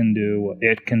 what he can do, what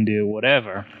it can do,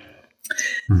 whatever.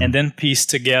 And then piece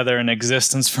together an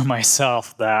existence for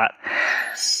myself that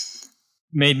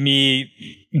made me,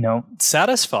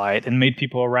 satisfied and made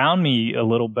people around me a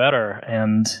little better.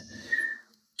 And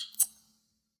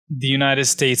the United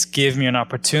States gave me an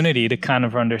opportunity to kind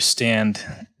of understand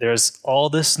there's all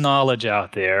this knowledge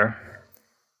out there.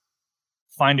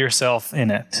 Find yourself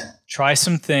in it. Try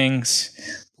some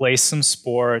things, play some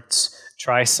sports,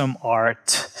 try some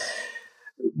art,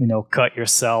 cut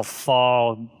yourself,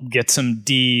 fall, get some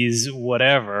D's,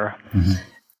 whatever.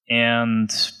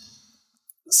 And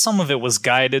some of it was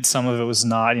guided, some of it was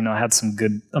not. I had some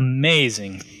good,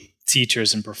 amazing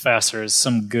teachers and professors,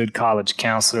 some good college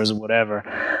counselors or whatever.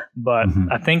 But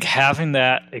I think having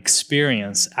that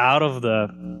experience out of the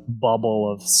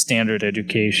bubble of standard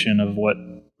education of what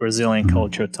Brazilian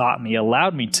culture taught me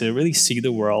allowed me to really see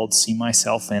the world, see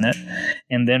myself in it,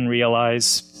 and then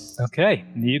realize, okay,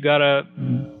 you gotta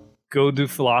go do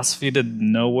philosophy to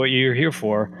know what you're here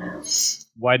for.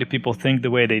 Why do people think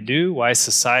the way they do? Why is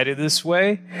society this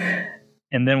way?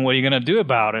 And then what are you going to do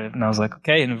about it? And I was like,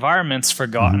 okay, environment's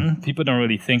forgotten. People don't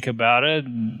really think about it.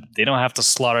 They don't have to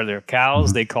slaughter their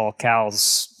cows. They call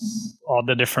cows all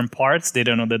the different parts. They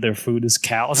don't know that their food is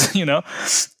cows,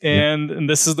 And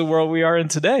this is the world we are in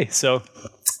today. So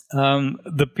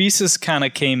the pieces kind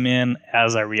of came in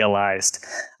as I realized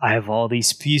I have all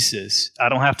these pieces. I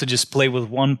don't have to just play with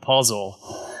one puzzle.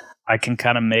 I can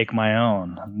kind of make my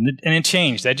own. And it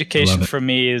changed. Education for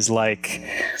me is like,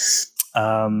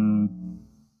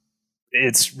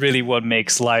 it's really what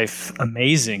makes life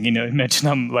amazing. You mentioned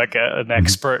I'm like an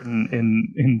expert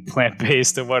in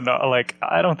plant-based and whatnot. Like,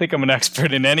 I don't think I'm an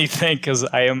expert in anything because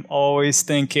I am always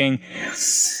thinking,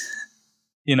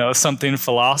 something in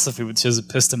philosophy, which is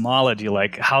epistemology.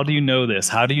 Like, how do you know this?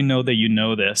 How do you know that you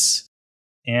know this?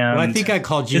 And well, I think I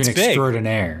called you an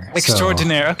extraordinaire. Big.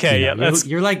 Extraordinaire. Okay. You know,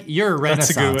 you're a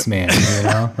Renaissance man, you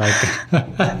know? Like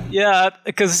yeah,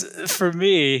 because for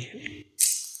me,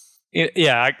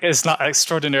 it's not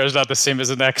extraordinary. It's not the same as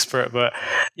an expert, but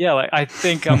yeah, like I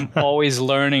think I'm always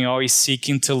learning, always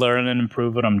seeking to learn and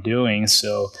improve what I'm doing.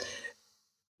 So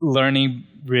learning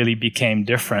really became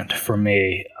different for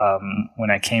me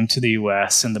when I came to the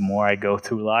U.S. And the more I go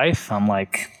through life, I'm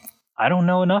like, I don't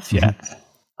know enough yet. Mm-hmm.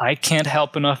 I can't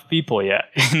help enough people yet.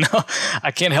 You know,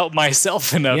 I can't help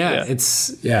myself enough yet.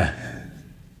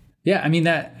 Yeah. I mean,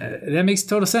 that makes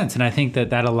total sense. And I think that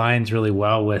aligns really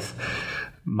well with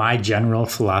my general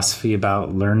philosophy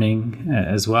about learning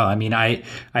as well. I mean, I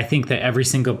think that every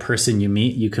single person you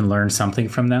meet, you can learn something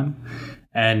from them.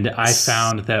 And I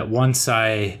found that once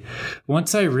I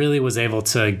really was able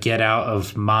to get out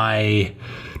of my,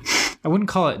 I wouldn't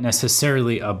call it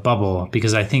necessarily a bubble,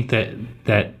 because I think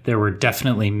that there were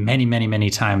definitely many, many, many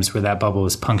times where that bubble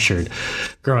was punctured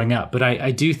growing up. But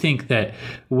I do think that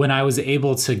when I was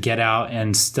able to get out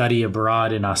and study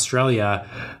abroad in Australia,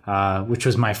 which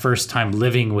was my first time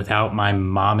living without my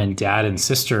mom and dad and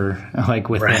sister, like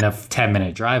within a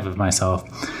 10-minute drive of myself,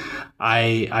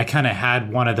 I kind of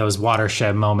had one of those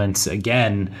watershed moments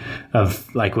again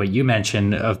of, like what you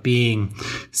mentioned, of being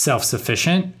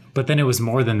self-sufficient. But then it was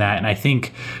more than that. And I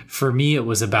think for me, it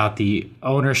was about the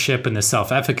ownership and the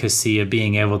self-efficacy of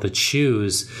being able to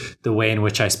choose the way in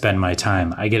which I spend my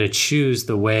time. I get to choose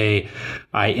the way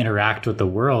I interact with the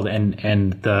world. And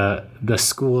the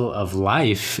school of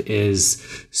life is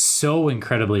so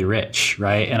incredibly rich,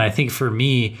 right? And I think for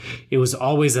me, it was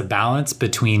always a balance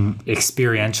between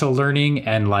experiential learning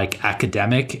and like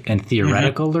academic and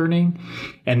theoretical learning.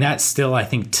 And that still, I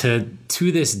think to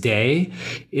this day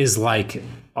is like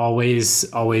always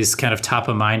kind of top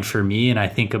of mind for me. And I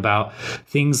think about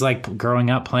things like growing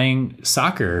up playing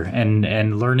soccer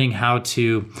and learning how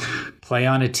to play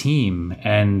on a team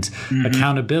and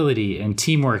accountability and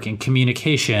teamwork and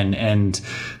communication and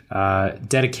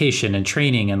dedication and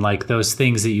training and like those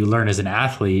things that you learn as an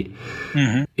athlete.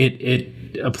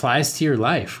 It applies to your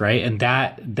life, right? And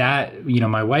that you know,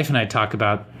 my wife and I talk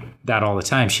about that all the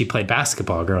time. She played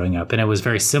basketball growing up, and it was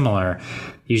very similar.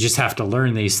 You just have to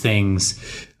learn these things.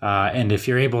 And if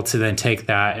you're able to then take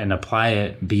that and apply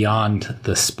it beyond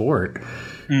the sport,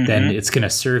 then it's going to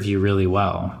serve you really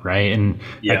well. Right. And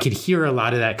I could hear a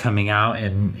lot of that coming out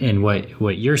in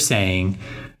what you're saying.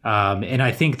 And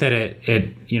I think that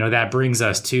it you know, that brings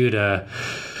us to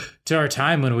our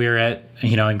time when we were at,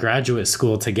 you know, in graduate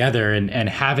school together and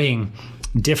having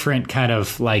different kind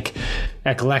of like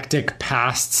eclectic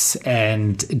pasts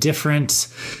and different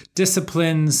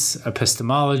disciplines,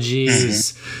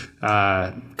 epistemologies,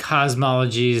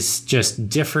 cosmologies, just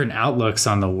different outlooks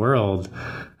on the world,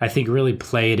 I think really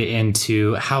played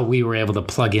into how we were able to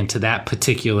plug into that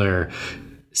particular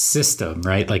system,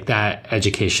 right? Like that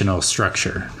educational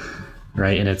structure,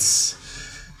 right? And it's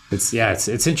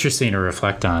interesting to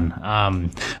reflect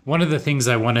on. One of the things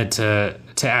I wanted to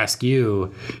ask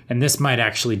you, and this might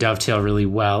actually dovetail really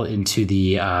well into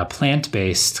the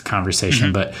plant-based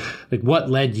conversation, but like what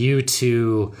led you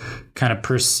to kind of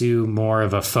pursue more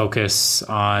of a focus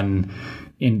on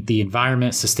in the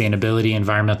environment, sustainability,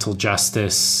 environmental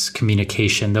justice,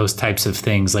 communication, those types of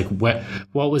things? Like what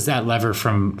was that lever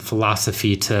from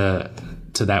philosophy to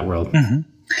that world?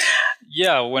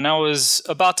 Yeah, when I was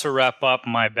about to wrap up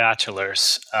my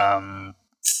bachelor's,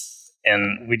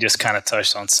 and we just kind of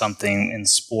touched on something in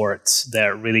sports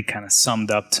that really kind of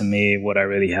summed up to me what I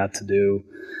really had to do.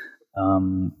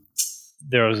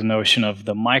 There was a notion of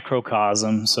the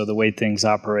microcosm, so the way things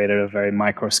operate at a very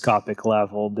microscopic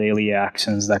level, daily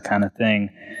actions, that kind of thing,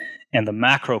 and the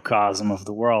macrocosm of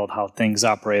the world, how things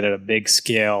operate at a big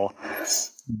scale.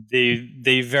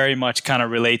 They very much kind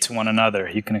of relate to one another.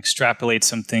 You can extrapolate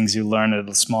some things you learn at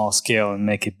a small scale and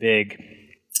make it big.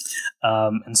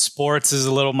 And sports is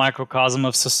a little microcosm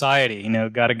of society. You know,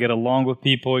 got to get along with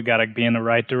people. You got to be in the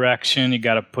right direction. You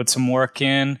got to put some work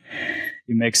in.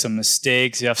 You make some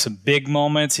mistakes. You have some big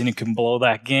moments, and you can blow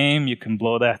that game. You can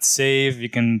blow that save. You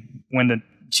can win the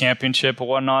championship or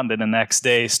whatnot. Then the next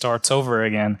day starts over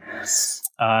again.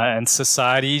 And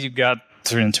society, you got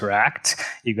to interact,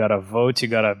 you got to vote, you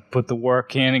got to put the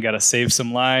work in, you got to save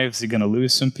some lives, you're going to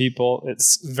lose some people.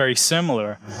 It's very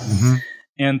similar.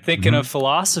 And thinking of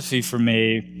philosophy for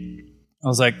me, I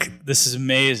was like, this is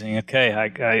amazing. Okay,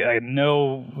 I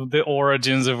know the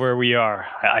origins of where we are.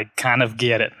 I kind of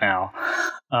get it now.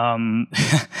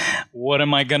 What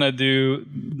am I going to do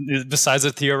besides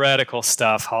the theoretical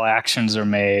stuff, how actions are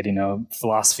made, you know,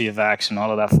 philosophy of action, all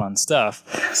of that fun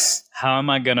stuff? How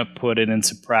am I going to put it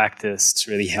into practice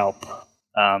to really help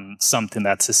something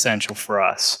that's essential for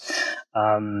us.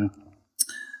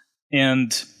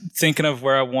 And thinking of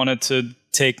where I wanted to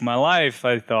take my life,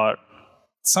 I thought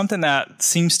something that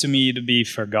seems to me to be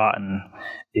forgotten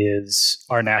is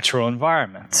our natural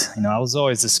environment. I was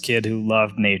always this kid who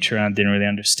loved nature, and I didn't really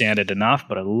understand it enough,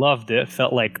 but I loved it.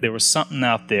 Felt like there was something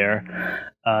out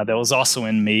there that was also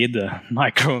in me, the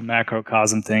micro and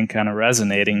macrocosm thing kind of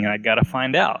resonating, and I got to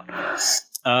find out.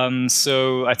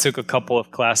 So I took a couple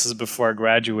of classes before I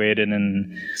graduated,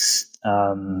 and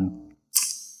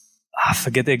I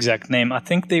forget the exact name. I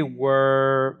forget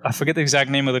the exact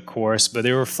name of the course, but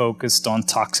they were focused on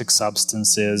toxic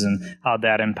substances and how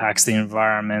that impacts the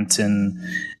environment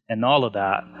and all of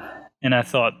that. And I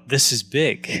thought, this is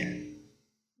big.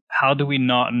 How do we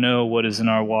not know what is in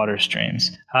our water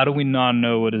streams? How do we not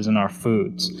know what is in our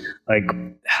foods? Like,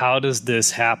 how does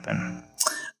this happen?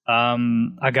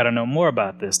 I got to know more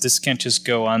about this. This can't just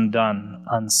go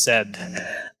unsaid.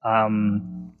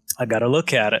 I got to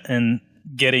look at it. And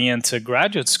getting into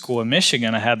graduate school in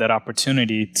Michigan, I had that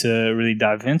opportunity to really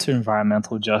dive into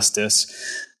environmental justice,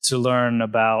 to learn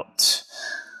about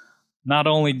not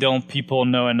only don't people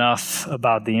know enough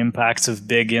about the impacts of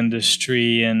big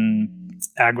industry and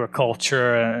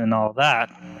agriculture and all that,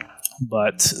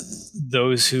 but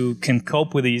those who can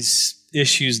cope with these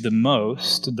issues the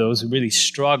most, those who really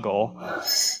struggle,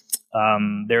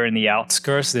 they're in the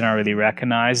outskirts, they're not really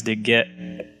recognized, they get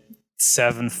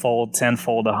 7-fold,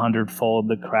 10-fold, 100-fold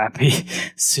the crappy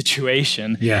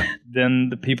situation than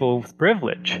the people with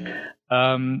privilege.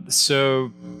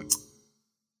 So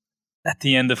at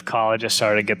the end of college, I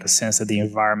started to get the sense that the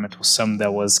environment was something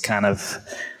that was kind of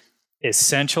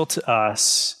essential to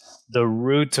us, the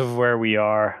root of where we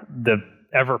are, the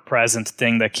ever-present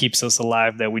thing that keeps us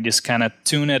alive, that we just kind of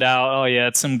tune it out. Oh yeah,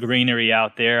 it's some greenery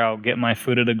out there. I'll get my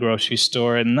food at a grocery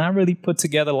store, and not really put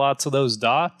together lots of those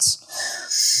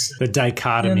dots. The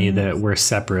dichotomy that we're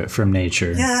separate from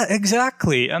nature. Yeah,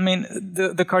 exactly. I mean,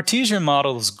 the Cartesian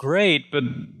model is great, but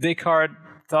Descartes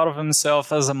thought of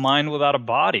himself as a mind without a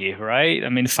body, right? I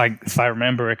mean, if I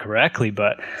remember it correctly,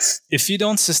 but if you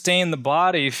don't sustain the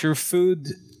body, if your food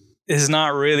is not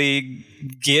really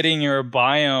getting your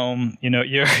biome,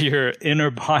 your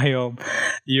inner biome,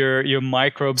 your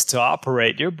microbes to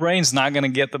operate, your brain's not going to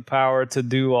get the power to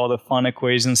do all the fun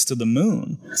equations to the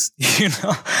moon.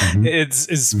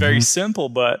 It's very simple,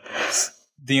 but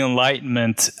the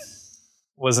Enlightenment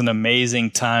was an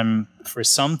amazing time for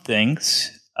some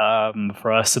things,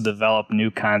 for us to develop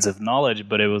new kinds of knowledge,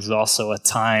 but it was also a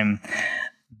time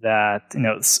that,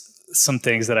 some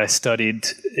things that I studied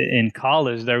in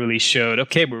college that really showed,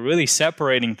 okay, we're really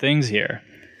separating things here.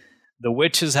 The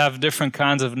witches have different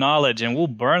kinds of knowledge, and we'll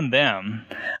burn them.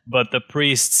 But the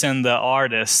priests and the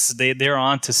artists, they're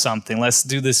onto something. Let's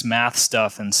do this math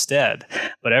stuff instead.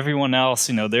 But everyone else,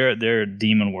 they're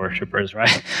demon worshippers,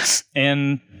 right?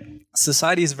 And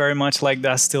society is very much like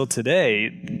that still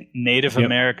today. Native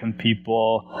American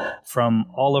people from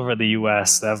all over the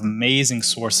U.S. that have amazing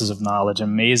sources of knowledge,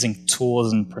 amazing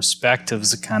tools and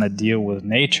perspectives to kind of deal with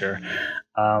nature,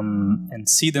 and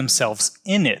see themselves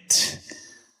in it.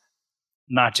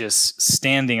 Not just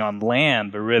standing on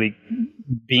land, but really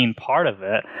being part of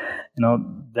it.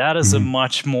 That is a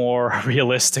much more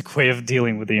realistic way of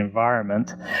dealing with the environment.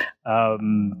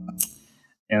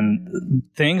 And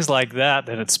things like that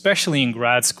especially in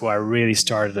grad school, I really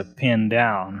started to pin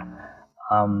down.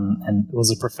 And it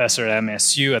was a professor at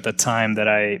MSU at the time that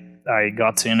I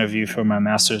got to interview for my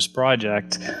master's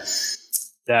project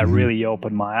that really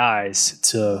opened my eyes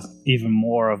to even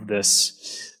more of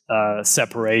this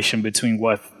separation between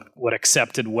what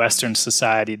accepted Western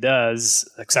society does,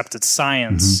 accepted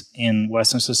science in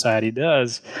Western society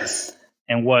does,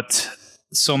 and what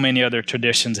so many other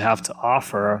traditions have to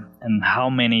offer, and how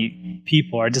many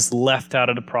people are just left out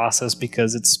of the process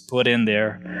because it's put in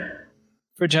there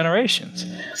for generations.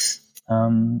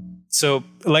 So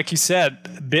like you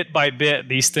said, bit by bit,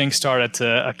 these things started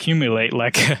to accumulate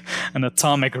like an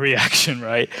atomic reaction,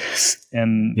 right?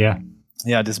 And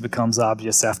this becomes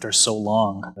obvious after so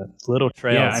long. Little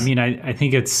trails. Yeah, I mean, I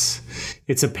think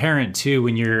it's apparent too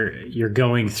when you're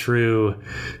going through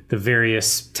the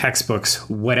various textbooks,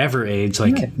 whatever age.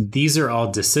 Like these are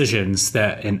all decisions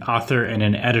that an author and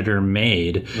an editor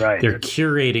made. Right. They're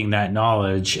curating that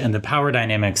knowledge, and the power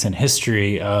dynamics and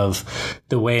history of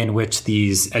the way in which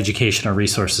these educational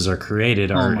resources are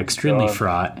created are extremely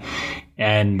fraught.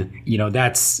 And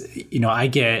that's I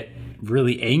get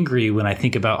really angry when I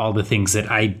think about all the things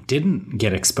that I didn't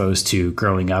get exposed to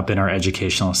growing up in our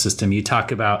educational system. You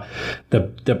talk about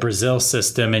the Brazil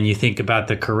system, and you think about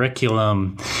the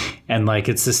curriculum, and like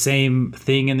it's the same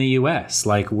thing in the US,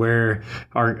 like where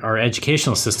our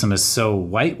educational system is so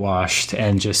whitewashed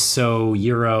and just so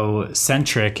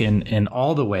Eurocentric in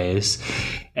all the ways.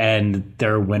 And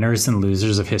there are winners and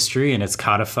losers of history, and it's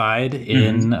codified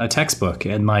in a textbook.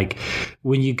 And like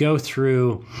when you go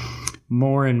through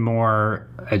more and more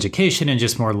education and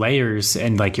just more layers,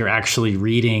 and like you're actually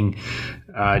reading,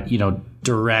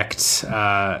 direct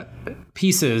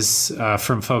pieces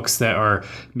from folks that are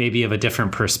maybe of a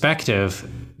different perspective,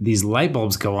 these light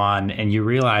bulbs go on, and you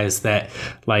realize that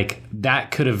like that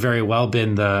could have very well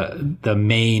been the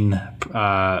main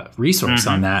resource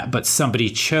on that, but somebody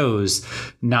chose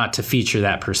not to feature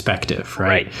that perspective,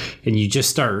 right? And you just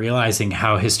start realizing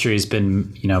how history has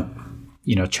been,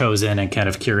 chosen and kind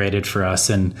of curated for us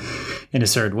in a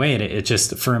certain way. And it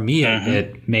just, for me,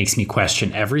 it makes me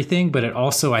question everything, but it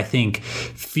also, I think,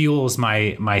 fuels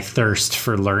my thirst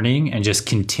for learning and just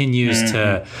continues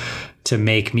to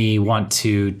make me want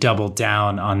to double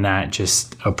down on that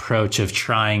just approach of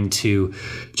trying to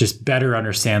just better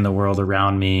understand the world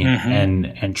around me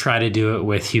and try to do it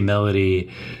with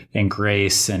humility and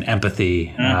grace and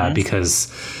empathy,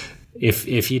 because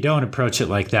if you don't approach it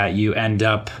like that, you end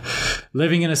up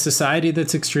living in a society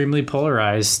that's extremely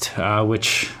polarized,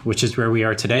 which is where we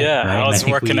are today. Yeah, right? how's it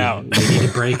working out? We need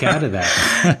to break out of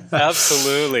that.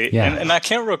 Absolutely. Yeah. And I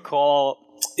can't recall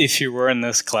if you were in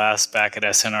this class back at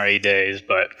SNRE days,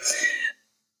 but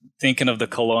thinking of the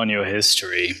colonial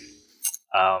history,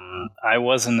 I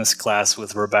was in this class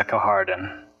with Rebecca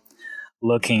Hardin,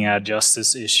 looking at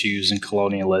justice issues and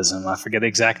colonialism. I forget the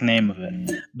exact name of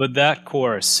it. But that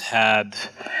course had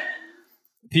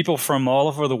people from all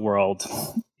over the world,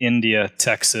 India,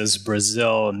 Texas,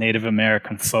 Brazil, Native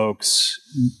American folks,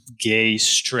 gay,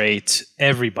 straight,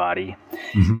 everybody.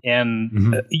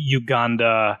 And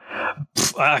Uganda,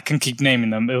 I can keep naming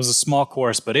them. It was a small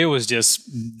course, but it was just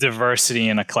diversity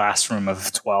in a classroom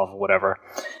of 12 or whatever.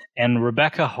 And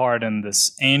Rebecca Hardin,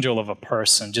 this angel of a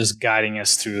person, just guiding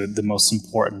us through the most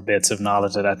important bits of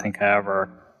knowledge that I think I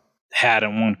ever had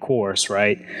in one course,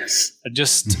 right?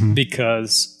 Just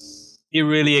because it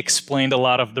really explained a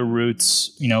lot of the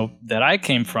roots, that I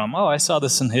came from. Oh, I saw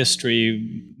this in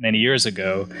history many years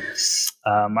ago.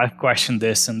 I've questioned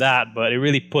this and that, but it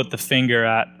really put the finger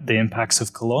at the impacts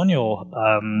of colonial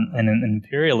and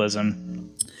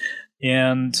imperialism.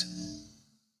 And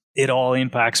it all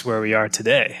impacts where we are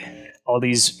today. All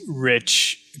these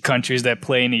rich countries that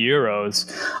play in the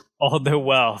Euros, all their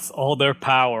wealth, all their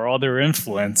power, all their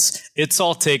influence, it's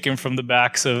all taken from the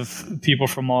backs of people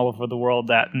from all over the world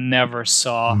that never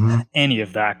saw any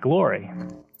of that glory.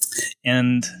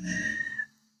 And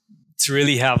to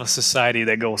really have a society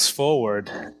that goes forward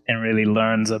and really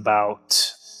learns about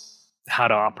how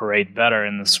to operate better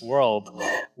in this world,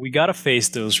 we got to face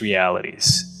those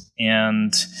realities.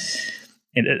 And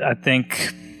I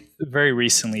think very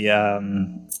recently, a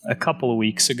couple of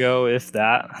weeks ago, if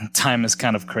that, time is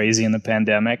kind of crazy in the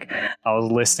pandemic, I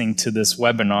was listening to this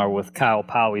webinar with Kyle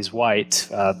Powys-White,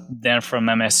 then from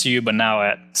MSU, but now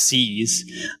at SEAS.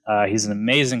 He's an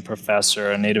amazing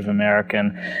professor, a Native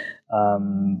American,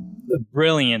 a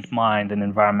brilliant mind in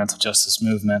environmental justice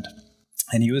movement.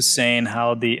 And he was saying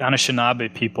how the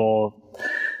Anishinaabe people,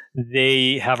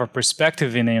 they have a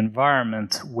perspective in the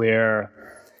environment where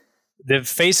they've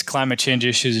faced climate change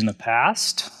issues in the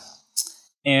past,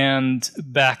 and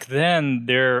back then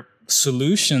their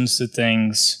solutions to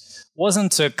things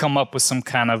wasn't to come up with some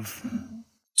kind of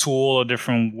tool or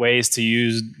different ways to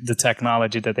use the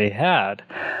technology that they had.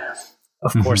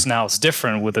 Of course, now it's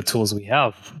different with the tools we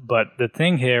have, but the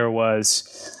thing here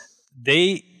was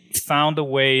they found a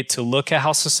way to look at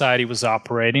how society was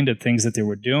operating, the things that they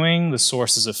were doing, the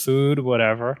sources of food,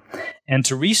 whatever, and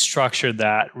to restructure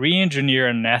that, re-engineer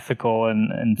an ethical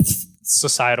and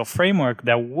societal framework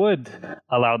that would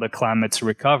allow the climate to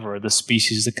recover, the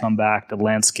species to come back, the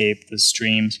landscape, the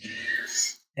streams.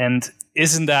 And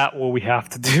isn't that what we have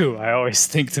to do? I always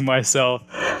think to myself,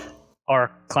 our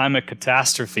climate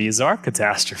catastrophe is our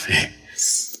catastrophe.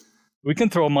 We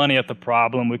can throw money at the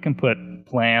problem. We can put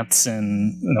plants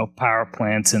and power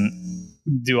plants and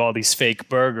do all these fake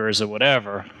burgers or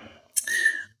whatever.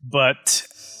 But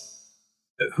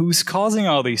who's causing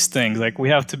all these things? Like, we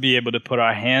have to be able to put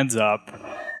our hands up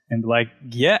and be like,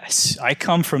 yes, I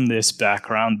come from this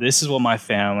background. This is what my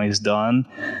family's done.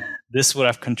 This is what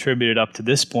I've contributed up to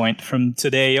this point. From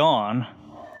today on,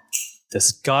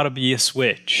 there's got to be a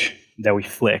switch that we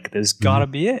flick. There's got to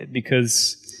be it,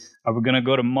 because Are we going to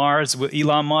go to Mars with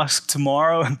Elon Musk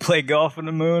tomorrow and play golf on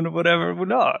the moon or whatever? We're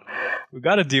not. We've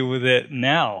got to deal with it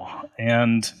now.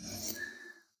 And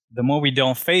the more we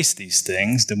don't face these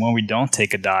things, the more we don't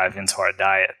take a dive into our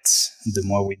diets, the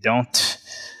more we don't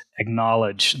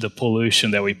acknowledge the pollution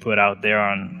that we put out there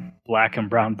on black and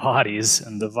brown bodies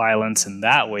and the violence in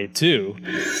that way too,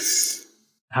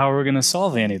 how are we going to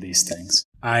solve any of these things?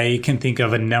 I can think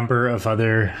of a number of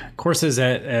other courses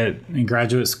in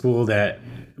graduate school that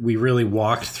we really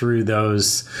walked through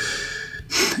those,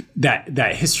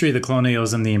 that history of the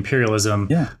colonialism, the imperialism.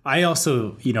 Yeah. I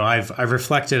also, I've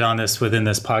reflected on this within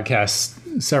this podcast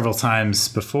several times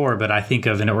before, but I think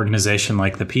of an organization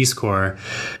like the Peace Corps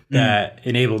that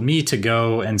enabled me to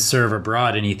go and serve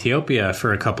abroad in Ethiopia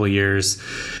for a couple of years.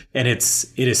 And it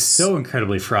is so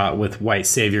incredibly fraught with white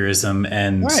saviorism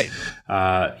and,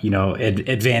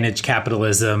 advantage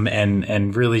capitalism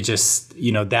and really just,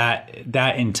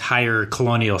 that entire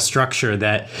colonial structure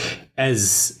that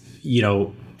as,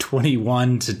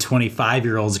 21 to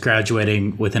 25-year-olds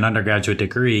graduating with an undergraduate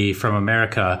degree from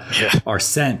America are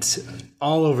sent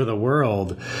all over the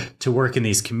world to work in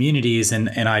these communities. And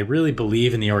I really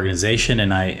believe in the organization,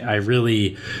 and I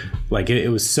really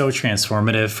it was so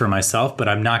transformative for myself, but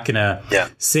I'm not going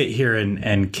to sit here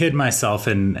and kid myself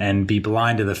and be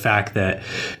blind to the fact that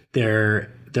there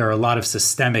are a lot of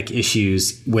systemic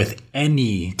issues with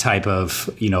any type of,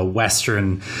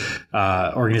 Western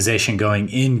organization going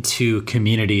into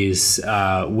communities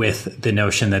with the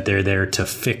notion that they're there to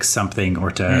fix something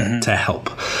or to help.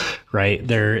 Right.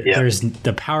 There's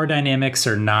the power dynamics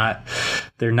they're not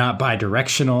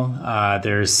bi-directional.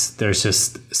 There's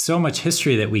just so much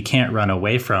history that we can't run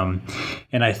away from.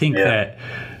 And I think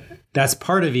that's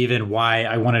part of even why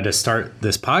I wanted to start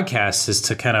this podcast, is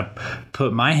to kind of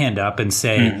put my hand up and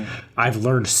say, I've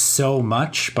learned so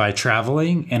much by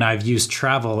traveling, and I've used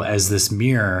travel as this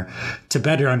mirror to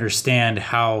better understand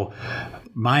how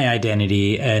my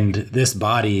identity and this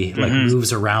body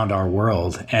moves around our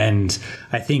world. And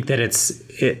I think that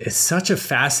it's such a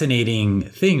fascinating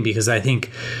thing, because I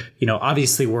think,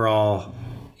 obviously we're all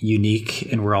unique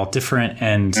and we're all different,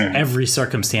 and every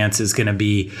circumstance is going to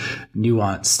be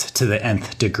nuanced to the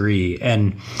nth degree.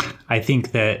 And I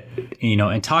think that,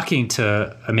 in talking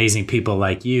to amazing people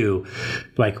like you,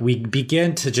 we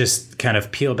begin to just kind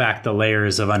of peel back the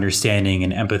layers of understanding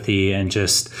and empathy, and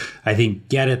just, I think,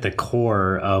 get at the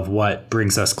core of what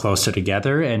brings us closer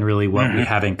together and really what we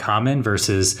have in common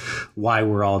versus why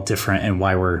we're all different and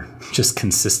why we're just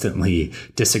consistently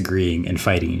disagreeing and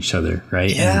fighting each other.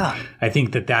 Right. Yeah. And I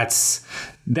think that's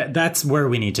where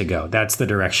we need to go. That's the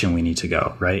direction we need to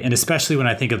go. Right. And especially when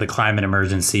I think of the climate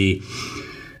emergency,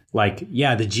 the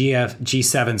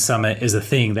G7 summit is a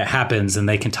thing that happens and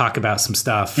they can talk about some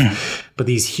stuff, but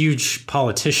these huge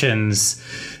politicians,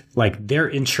 their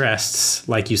interests,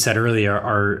 like you said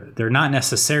earlier, they're not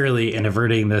necessarily in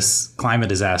averting this climate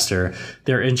disaster.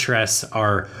 Their interests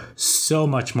are so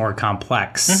much more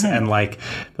complex and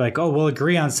oh, we'll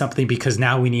agree on something because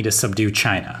now we need to subdue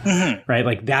China,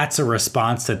 right? That's a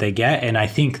response that they get. And I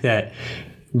think that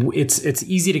it's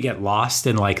easy to get lost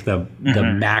in the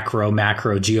macro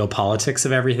geopolitics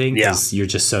of everything, because you're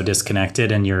just so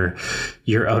disconnected, and your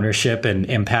ownership and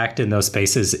impact in those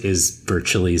spaces is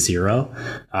virtually zero.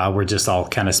 We're just all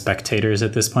kind of spectators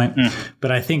at this point.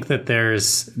 But I think that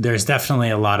there's definitely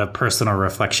a lot of personal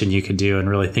reflection you could do and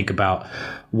really think about,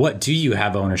 what do you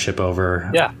have ownership over?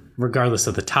 Regardless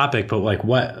of the topic, but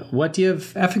what do you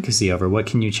have efficacy over? What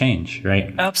can you change,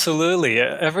 right? Absolutely.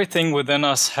 Everything within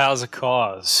us has a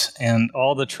cause, and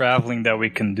all the traveling that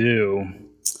we can do,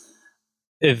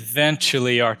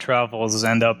 eventually our travels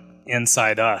end up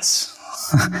inside us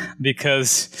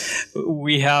because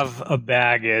we have a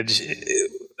baggage,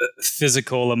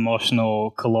 physical,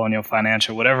 emotional, colonial,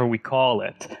 financial, whatever we call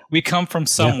it. We come from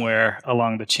somewhere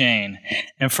along the chain,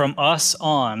 and from us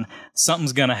on,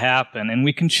 something's going to happen, and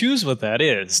we can choose what that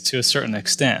is to a certain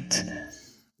extent.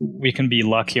 We can be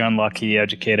lucky or unlucky,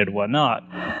 educated, whatnot,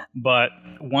 but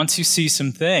once you see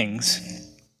some things,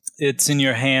 it's in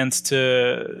your hands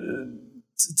to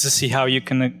see how you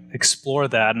can explore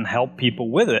that and help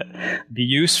people with it. Be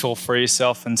useful for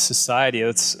yourself and society.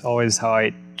 That's always how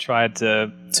I tried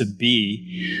to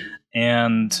be.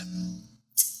 And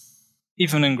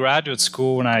even in graduate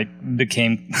school, when I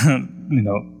became,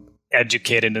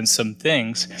 educated in some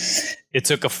things, it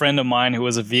took a friend of mine who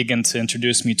was a vegan to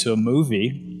introduce me to a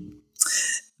movie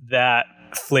that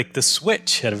flicked the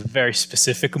switch at a very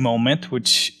specific moment,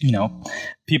 which,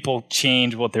 people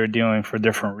change what they're doing for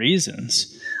different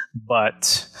reasons.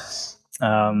 But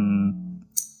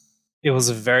it was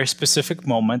a very specific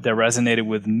moment that resonated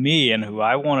with me and who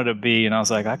I wanted to be. And I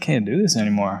was like, I can't do this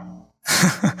anymore.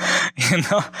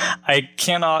 I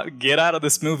cannot get out of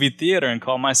this movie theater and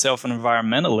call myself an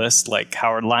environmentalist like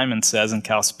Howard Lyman says in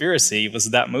Cowspiracy. It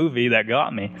was that movie that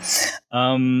got me.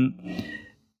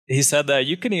 He said that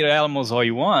you can eat animals all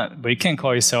you want, but you can't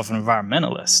call yourself an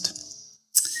environmentalist.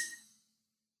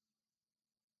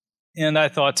 And I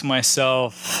thought to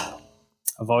myself,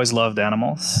 I've always loved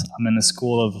animals. I'm in the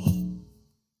school of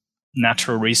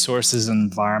natural resources and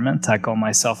environment. I call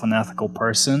myself an ethical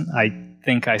person. I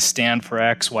think I stand for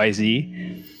X, Y,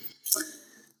 Z.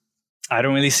 I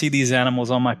don't really see these animals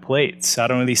on my plates. I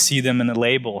don't really see them in the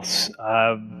labels.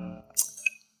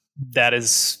 That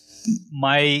is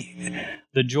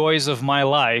the joys of my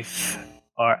life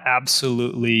are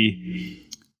absolutely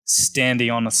standing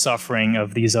on the suffering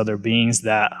of these other beings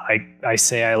that I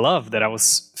say I love, that I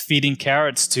was feeding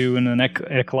carrots to in an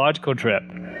ecological trip.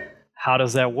 How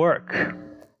does that work?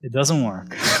 It doesn't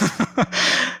work.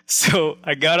 So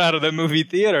I got out of the movie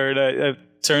theater and I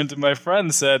turned to my friend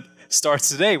and said, starts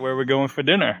today, where we're going for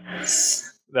dinner.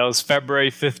 That was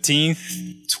February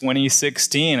 15th,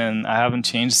 2016, and I haven't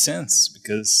changed since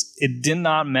because it did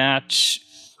not match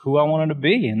who I wanted to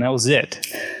be, and that was it.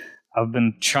 I've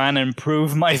been trying to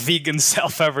improve my vegan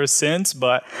self ever since,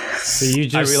 but so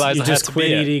I realized I had to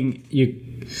quit eating.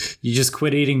 You just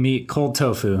quit eating meat, cold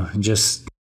tofu, and just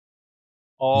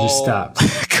stopped.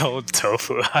 Cold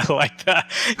tofu, I like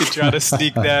that. You try to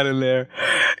sneak that in there.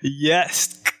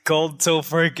 Yes, cold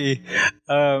tofurkey.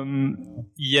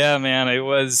 Yeah, man, it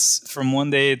was from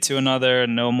one day to another,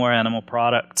 no more animal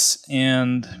products,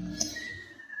 and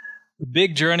the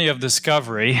big journey of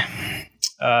discovery.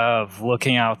 Of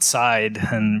looking outside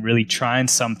and really trying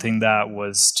something that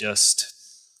was just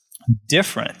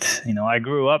different. I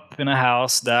grew up in a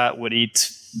house that would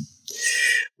eat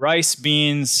rice,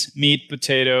 beans, meat,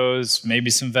 potatoes, maybe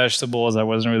some vegetables. I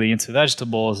wasn't really into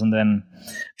vegetables, and then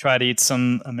try to eat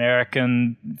some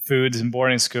American foods in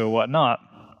boarding school, whatnot.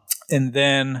 And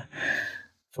then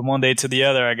from one day to the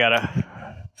other, I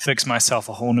gotta fix myself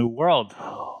a whole new world.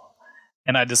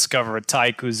 And I discovered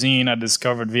Thai cuisine, I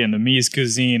discovered Vietnamese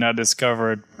cuisine, I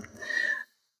discovered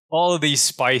all of these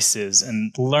spices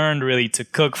and learned really to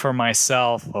cook for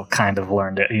myself. Well, kind of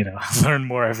learned it, learn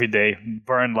more every day,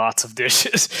 burn lots of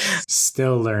dishes.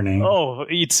 Still learning. Oh,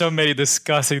 eat so many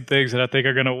disgusting things that I think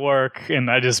are going to work, and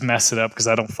I just mess it up because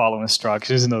I don't follow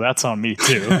instructions. No, that's on me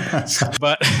too.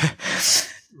 But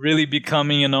really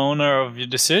becoming an owner of your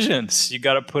decisions. You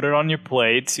got to put it on your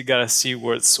plate. You got to see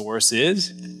where the source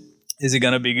is. Is it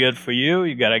going to be good for you?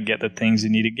 You got to get the things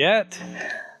you need to get,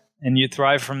 and you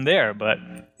thrive from there. But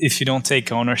if you don't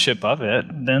take ownership of it,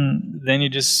 then you're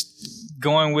just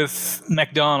going with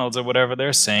McDonald's or whatever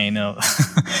they're saying.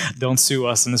 Don't sue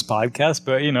us in this podcast,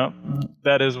 but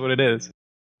that is what it is.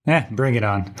 Bring it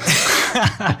on.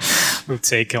 We'll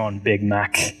take on Big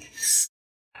Mac.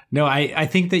 No, I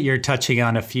think that you're touching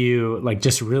on a few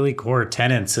just really core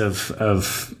tenets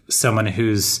of someone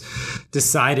who's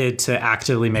decided to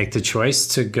actively make the choice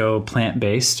to go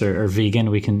plant-based or vegan.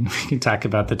 We can talk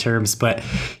about the terms, but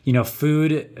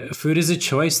food is a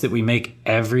choice that we make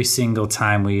every single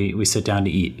time we sit down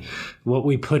to eat. What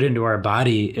we put into our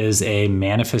body is a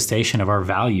manifestation of our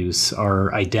values,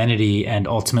 our identity, and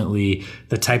ultimately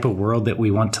the type of world that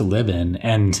we want to live in.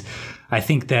 And I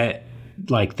think that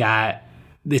that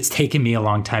it's taken me a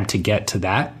long time to get to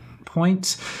that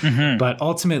point. Mm-hmm. But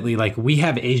ultimately, we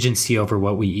have agency over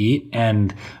what we eat.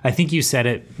 And I think you said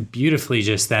it beautifully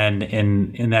just then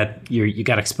in that you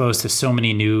got exposed to so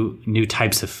many new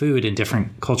types of food and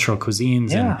different cultural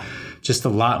cuisines and just a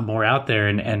lot more out there.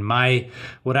 And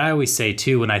what I always say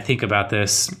too, when I think about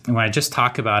this, when I just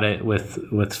talk about it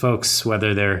with folks,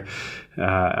 whether they're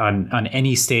on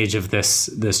any stage of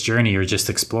this journey or just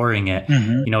exploring it,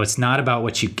 mm-hmm. It's not about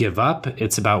what you give up,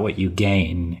 it's about what you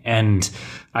gain. And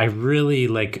I really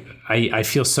I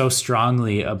feel so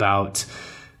strongly about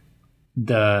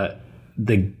the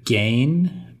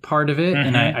gain part of it.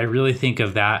 Mm-hmm. And I really think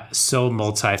of that so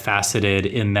multifaceted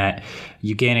in that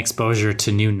you gain exposure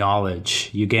to new knowledge,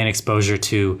 you gain exposure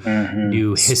to mm-hmm.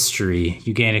 new history,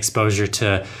 you gain exposure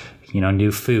to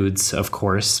new foods, of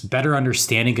course, better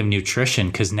understanding of nutrition.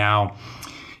 Because now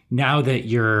that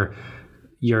you're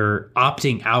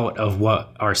opting out of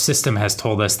what our system has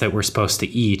told us that we're supposed to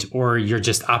eat, or you're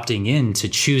just opting in to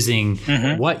choosing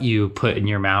mm-hmm. what you put in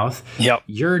your mouth, yep.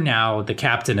 You're now the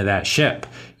captain of that ship.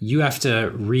 You have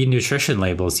to read nutrition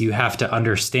labels. You have to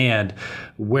understand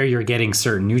where you're getting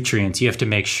certain nutrients. You have to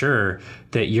make sure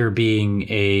that you're being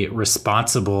a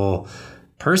responsible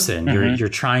person. Mm-hmm. You're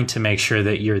trying to make sure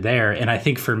that you're there. And I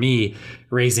think for me,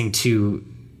 raising two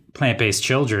plant-based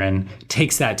children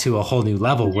takes that to a whole new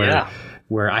level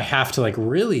where I have to like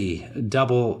really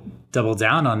double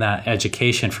down on that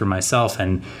education for myself.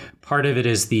 And part of it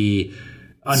is the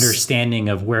understanding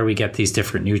of where we get these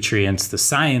different nutrients, the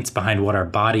science behind what our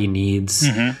body needs,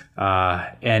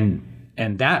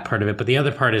 and that part of it. But the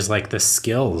other part is like the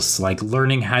skills, like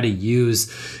learning how to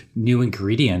use new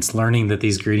ingredients, learning that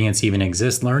these ingredients even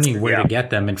exist, learning where to get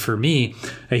them. And for me,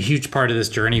 a huge part of this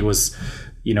journey was,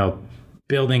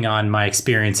 building on my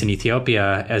experience in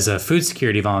Ethiopia as a food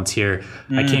security volunteer.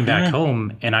 I came back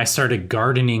home and I started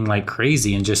gardening like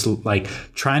crazy and just like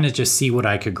trying to just see what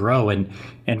I could grow and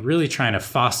really trying to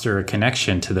foster a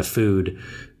connection to the food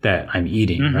that I'm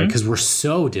eating, right? Because we're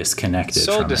so disconnected.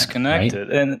 So disconnected.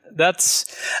 It, right? And that's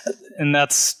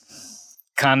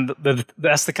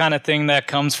that's the kind of thing that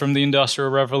comes from the Industrial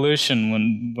Revolution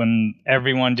when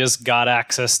everyone just got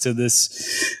access to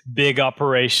this big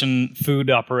food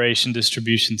operation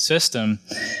distribution system.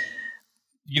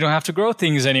 You don't have to grow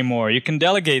things anymore. You can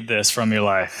delegate this from your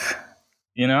life.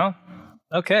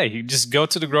 Okay, you just go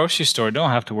to the grocery store. Don't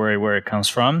have to worry where it comes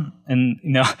from. And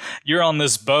you're on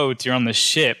this boat, you're on this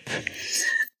ship,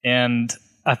 and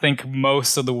I think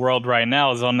most of the world right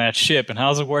now is on that ship. And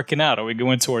how's it working out? Are we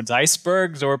going towards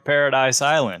icebergs or Paradise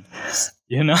Island?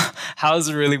 How's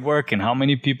it really working? How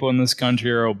many people in this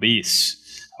country are obese?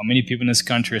 How many people in this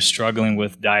country are struggling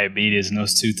with diabetes? And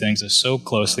those two things are so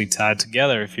closely tied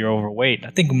together if you're overweight. I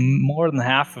think more than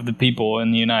half of the people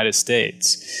in the United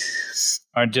States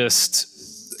are just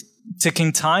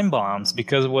ticking time bombs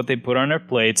because of what they put on their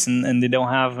plates, and they don't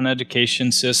have an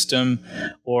education system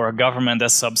or a government that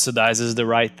subsidizes the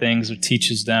right things or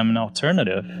teaches them an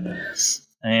alternative.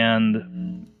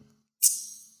 And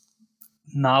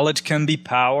knowledge can be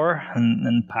power,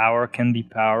 and power can be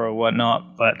power or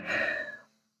whatnot, but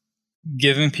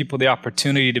giving people the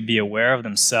opportunity to be aware of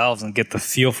themselves and get the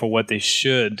feel for what they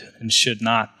should and should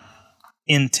not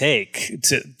intake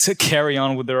to carry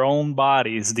on with their own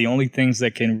bodies, the only things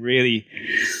that can really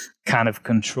kind of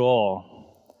control,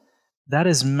 that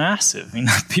is massive.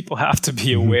 People have to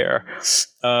be aware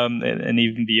and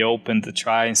even be open to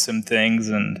trying some things.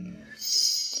 And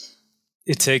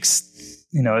it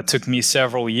took me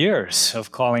several years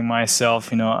of calling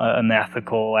myself, an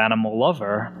ethical animal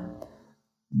lover.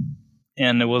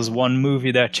 And there was one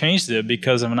movie that changed it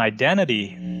because of an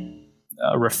identity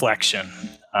reflection.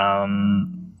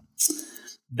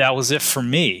 That was it for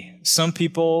me. Some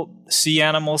people see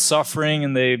animals suffering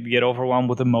and they get overwhelmed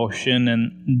with emotion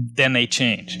and then they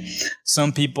change.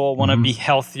 Some people want to be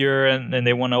healthier and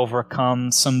they want to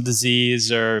overcome some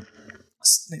disease, or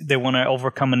they want to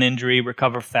overcome an injury,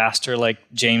 recover faster, like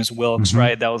James Wilkes,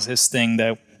 right? That was his thing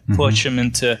that pushed him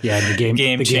into the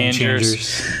game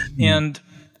changers. And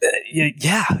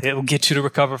it will get you to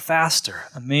recover faster.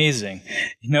 Amazing.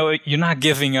 You're not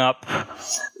giving up,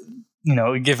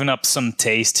 giving up some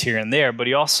taste here and there, but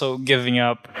you're also giving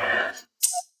up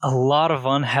a lot of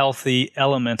unhealthy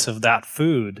elements of that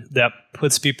food that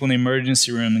puts people in the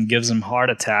emergency room and gives them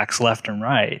heart attacks left and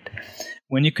right.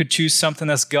 When you could choose something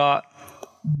that's got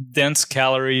dense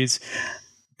calories,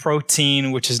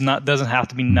 protein, which doesn't have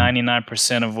to be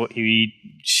 99% of what you eat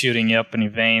shooting up in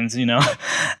your veins,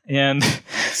 and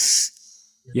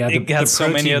it got so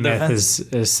many other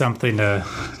myth is something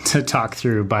to talk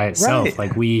through by itself.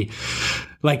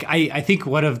 Right. I think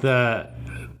one of the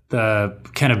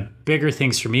kind of bigger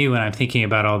things for me when I'm thinking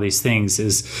about all these things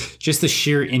is just the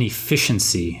sheer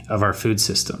inefficiency of our food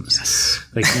systems. Yes.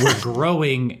 We're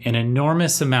growing an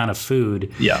enormous amount of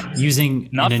food using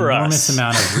an enormous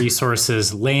amount of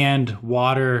resources, land,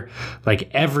 water,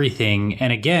 everything.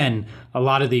 And again, a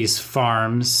lot of these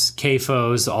farms,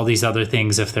 CAFOs, all these other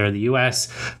things, if they're in the U.S.,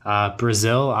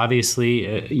 Brazil, obviously,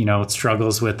 it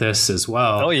struggles with this as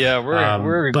well. Oh yeah,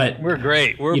 we're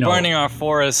great. We're burning our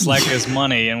forests like there's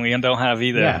money, and we don't have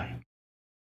either. Yeah.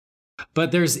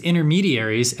 But there's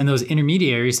intermediaries, and those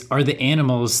intermediaries are the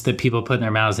animals that people put in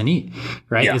their mouths and eat,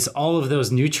 right? Yeah. It's all of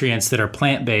those nutrients that are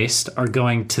plant-based are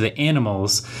going to the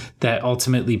animals that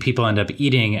ultimately people end up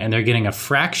eating, and they're getting a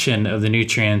fraction of the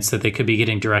nutrients that they could be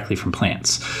getting directly from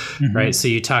plants, right? So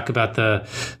you talk about the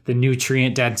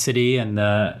nutrient density and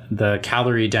the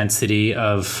calorie density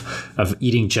of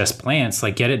eating just plants,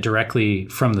 get it directly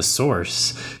from the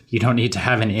source. You don't need to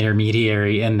have an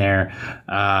intermediary in there,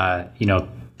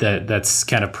 that's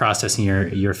kind of processing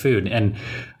your food. And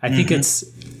I think it's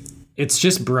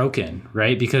just broken,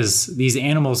 right? Because these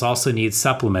animals also need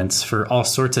supplements for all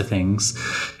sorts of things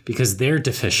because they're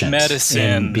deficient.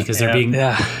 Medicine. Because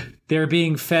they're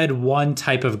being fed one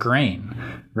type of grain,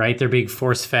 right? They're being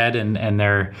force fed and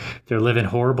they're living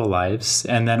horrible lives.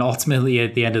 And then ultimately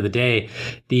at the end of the day,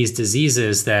 these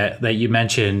diseases that you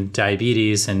mentioned,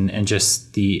 diabetes and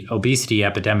just the obesity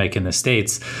epidemic in the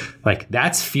States, like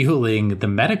that's fueling the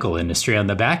medical industry on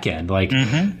the back end. Like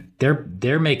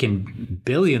they're making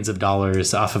billions of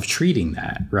dollars off of treating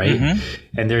that, right?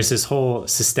 And there's this whole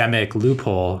systemic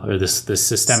loophole or this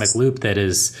systemic loop that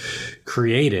is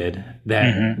created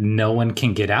that no one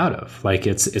can get out of. Like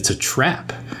it's a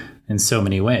trap in so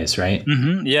many ways, right?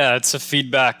 Yeah, it's a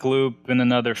feedback loop and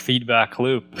another feedback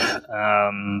loop.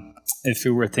 If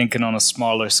we were thinking on a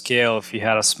smaller scale, if you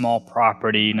had a small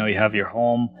property, you have your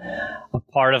home, a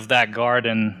part of that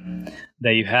garden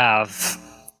that you have,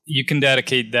 you can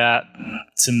dedicate that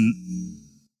to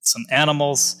some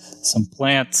animals, some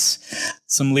plants,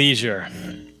 some leisure.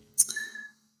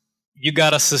 You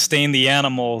got to sustain the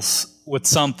animals with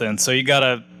something. So you got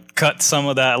to cut some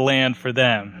of that land for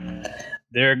them.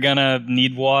 They're going to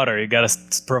need water. You got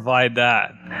to provide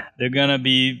that. They're going to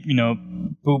be,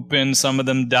 pooping, some of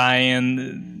them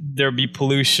dying. There'll be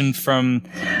pollution from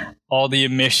all the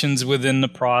emissions within the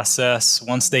process.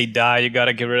 Once they die, you got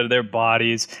to get rid of their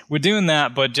bodies. We're doing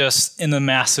that, but just in the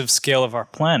massive scale of our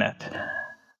planet.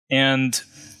 And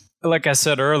like I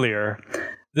said earlier,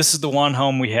 this is the one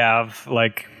home we have,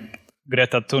 like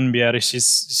Greta Thunberg,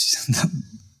 she's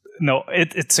no,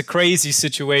 it's a crazy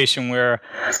situation where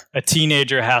a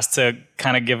teenager has to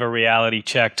kind of give a reality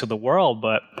check to the world,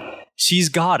 but she's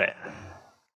got it.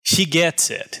 She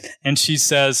gets it. And she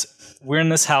says, we're in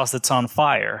this house that's on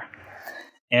fire.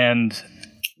 And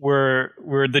we're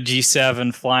the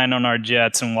G7 flying on our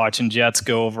jets and watching jets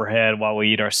go overhead while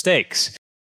we eat our steaks.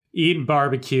 Eating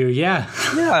barbecue, yeah.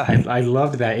 I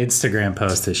loved that Instagram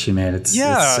post that she made. It's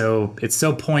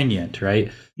so poignant,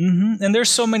 right? And there's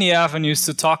so many avenues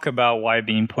to talk about why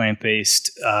being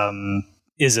plant-based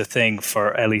is a thing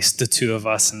for at least the two of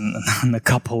us and a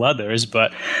couple others.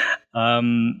 But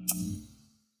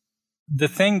the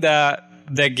thing that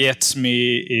gets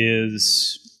me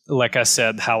is, like I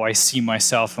said, how I see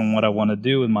myself and what I want to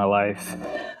do with my life.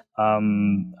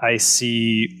 I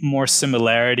see more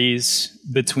similarities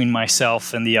between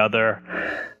myself and the other,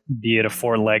 be it a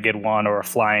four-legged one or a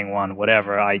flying one,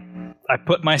 whatever. I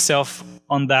put myself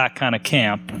on that kind of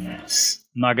camp. I'm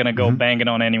not going to go banging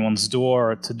on anyone's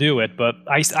door to do it, but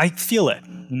I feel it.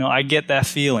 I get that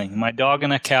feeling. My dog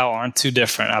and a cow aren't too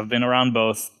different. I've been around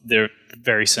both. They're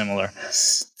very similar.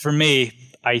 For me,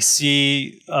 I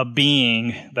see a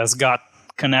being that's got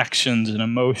connections and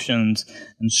emotions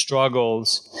and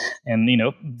struggles and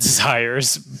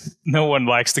desires. No one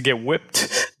likes to get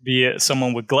whipped, be it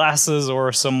someone with glasses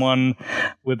or someone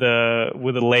with a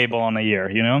label on a ear.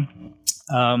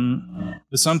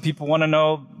 But some people want to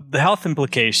know the health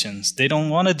implications. They don't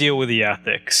want to deal with the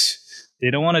ethics. They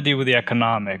don't want to deal with the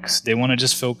economics. They want to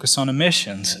just focus on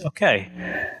emissions. Okay,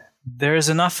 there's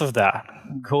enough of that.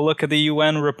 Go look at the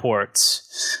UN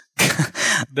reports.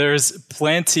 There's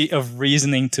plenty of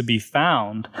reasoning to be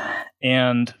found,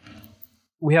 and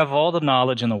we have all the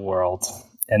knowledge in the world.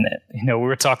 And we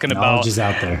were talking about knowledge is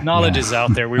out there. Knowledge is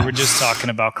out there. We were just talking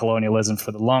about colonialism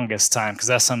for the longest time because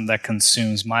that's something that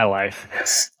consumes my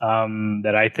life,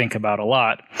 that I think about a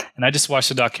lot. And I just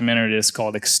watched a documentary that's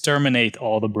called "Exterminate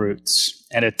All the Brutes,"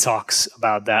 and it talks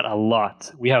about that a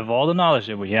lot. We have all the knowledge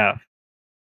that we have.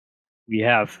 We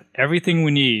have everything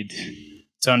we need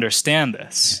to understand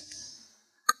this.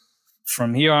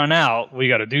 From here on out, we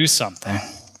got to do something.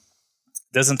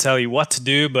 It doesn't tell you what to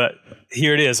do, but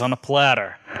here it is on a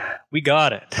platter. We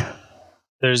got it.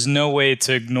 There's no way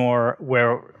to ignore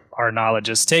where our knowledge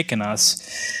has taken us.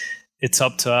 It's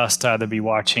up to us to either be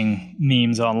watching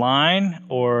memes online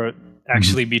or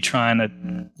actually be trying to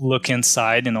look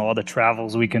inside in all the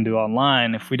travels we can do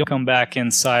online. If we don't come back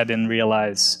inside and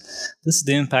realize this is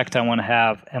the impact I want to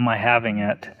have, am I having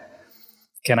it?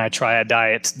 Can I try a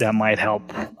diet that might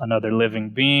help another living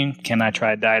being? Can I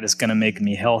try a diet that's going to make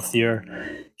me healthier?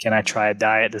 Can I try a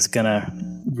diet that's going to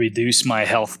reduce my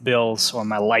health bills or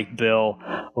my light bill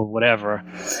or whatever?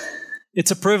 It's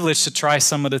a privilege to try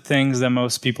some of the things that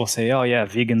most people say, oh yeah,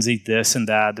 vegans eat this and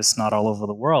that. It's not all over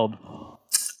the world.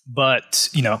 But,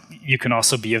 you can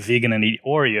also be a vegan and eat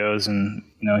Oreos and,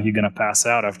 you're going to pass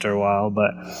out after a while.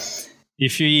 But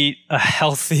if you eat a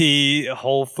healthy,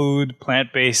 whole food,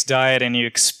 plant-based diet and you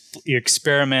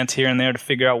experiment here and there to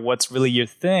figure out what's really your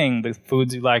thing, the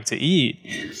foods you like to eat,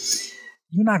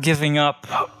 you're not giving up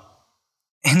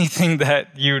anything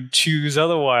that you would choose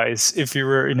otherwise if you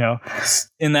were, in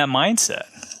that mindset.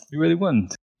 You really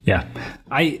wouldn't. Yeah.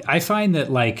 I find that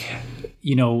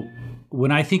when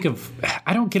I think of,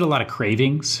 I don't get a lot of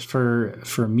cravings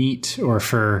for meat or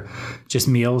for just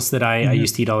meals that I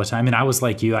used to eat all the time. And I was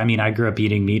like you. I mean, I grew up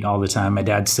eating meat all the time. My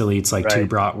dad still eats like 2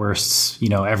 bratwursts,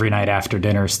 every night after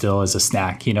dinner still as a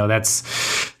snack. That's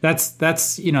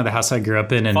the house I grew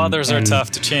up in. And fathers are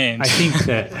tough to change. I think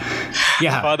that,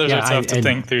 fathers are tough to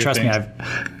think through. Trust things. me,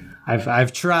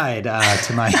 I've tried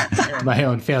to my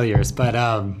own failures, but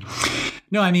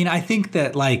no, I mean, I think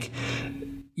that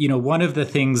one of the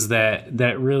things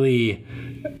that really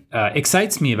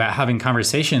excites me about having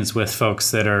conversations with folks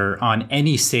that are on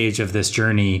any stage of this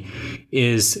journey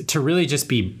is to really just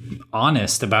be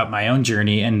honest about my own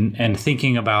journey and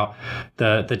thinking about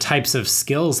the types of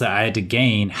skills that I had to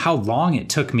gain, how long it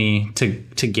took me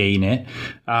to gain it.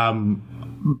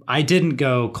 I didn't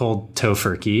go cold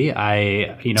tofurkey.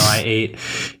 I ate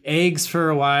eggs for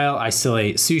a while. I still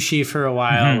ate sushi for a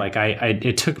while.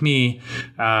 It took me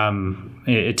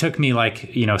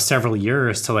several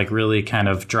years to really kind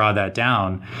of draw that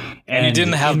down. And you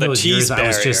didn't have the cheese years,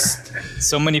 barrier.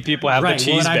 So many people have the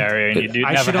cheese barrier, and you never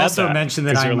had that. I should also mention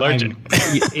that I'm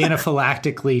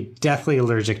anaphylactically, deathly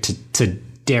allergic to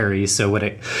dairy. So when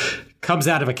it comes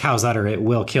out of a cow's udder, it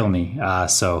will kill me.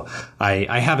 So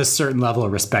I have a certain level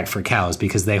of respect for cows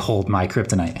because they hold my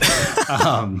kryptonite.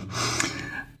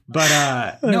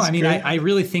 No, I mean, I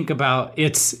really think about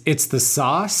it's the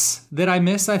sauce that I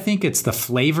miss. I think it's the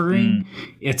flavoring,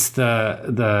 it's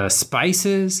the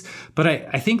spices. But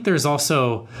I think there's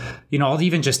also, I'll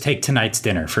even just take tonight's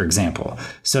dinner, for example.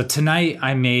 So tonight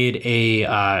I made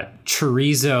a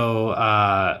chorizo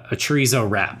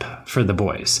wrap for the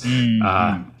boys,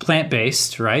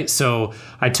 plant-based, right? So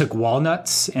I took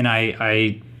walnuts and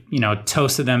I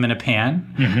toasted them in a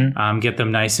pan, get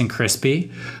them nice and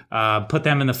crispy, put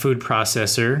them in the food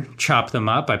processor, chop them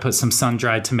up. I put some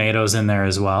sun-dried tomatoes in there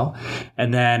as well.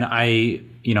 And then I,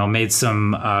 made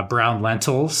some brown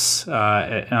lentils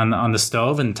on the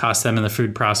stove and tossed them in the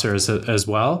food processor as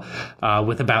well,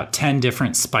 with about 10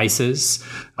 different spices,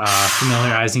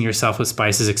 familiarizing yourself with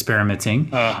spices,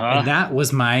 experimenting. And that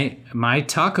was my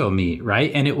taco meat,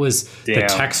 right? And it was, the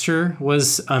texture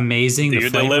was amazing. The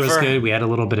flavor was good. We had a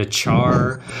little bit of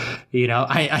char.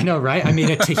 I know, right? I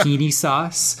made a tahini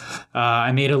sauce.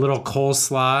 I made a little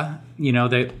coleslaw,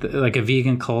 like a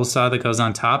vegan coleslaw that goes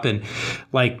on top. And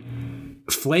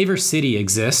Flavor City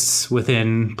exists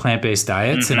within plant-based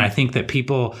diets, and I think that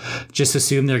people just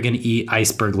assume they're going to eat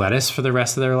iceberg lettuce for the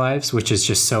rest of their lives, which is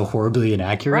just so horribly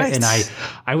inaccurate. Right. And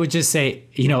I would just say,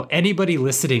 anybody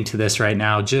listening to this right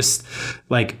now, just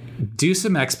do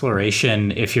some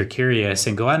exploration if you're curious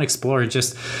and go out and explore.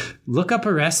 Just look up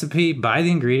a recipe, buy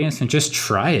the ingredients, and just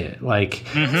try it.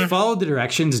 Follow the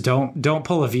directions. Don't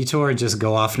pull a Vitor and just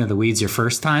go off into the weeds your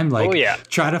first time.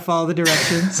 Try to follow the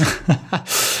directions.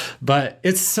 But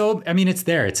it's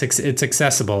there. It's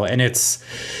accessible, and it's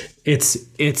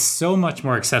so much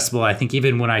more accessible, I think,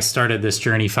 even when I started this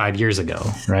journey 5 years ago,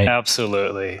 right?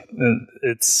 Absolutely.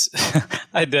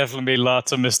 I definitely made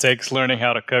lots of mistakes learning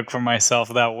how to cook for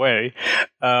myself that way.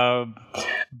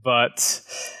 But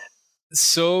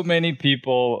so many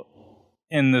people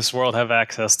in this world have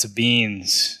access to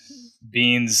beans.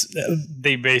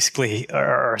 They basically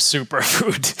are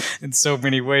superfood in so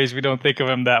many ways. We don't think of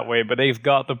them that way, but they've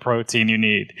got the protein you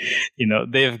need.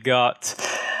 They've got,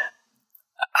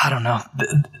 I don't know,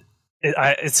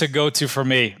 it's a go-to for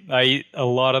me. I eat a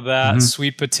lot of that.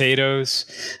 Sweet potatoes,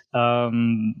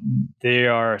 they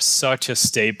are such a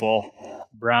staple.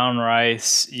 Brown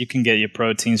rice, you can get your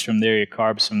proteins from there, your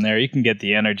carbs from there. You can get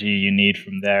the energy you need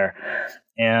from there.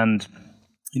 And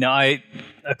a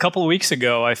couple of weeks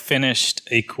ago, I finished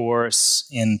a course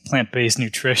in plant-based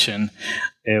nutrition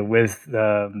with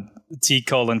T.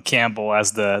 Colin Campbell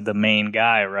as the main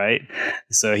guy, right?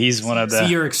 So he's one of the... So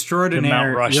your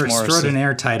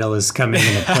extraordinaire title is coming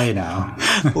into play now.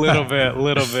 little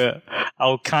bit.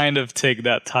 I'll kind of take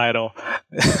that title.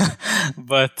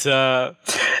 But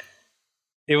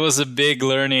it was a big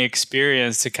learning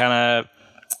experience to kind of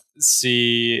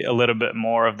see a little bit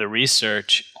more of the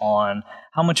research on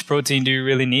how much protein do you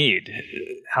really need?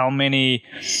 How many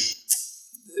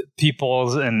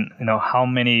people and how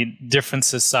many different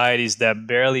societies that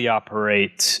barely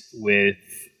operate with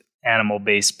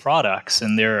animal-based products,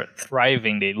 and they're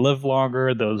thriving. They live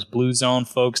longer. Those blue zone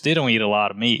folks, they don't eat a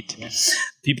lot of meat.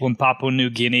 People in Papua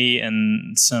New Guinea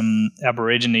and some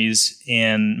Aborigines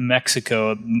in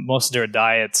Mexico, most of their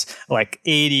diets,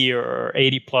 80 or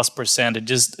 80+% are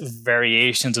just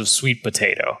variations of sweet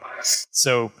potato.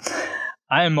 So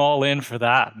I'm all in for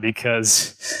that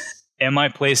because am I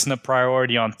placing a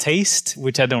priority on taste,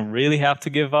 which I don't really have to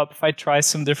give up if I try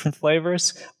some different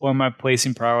flavors, or am I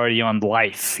placing priority on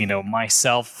life,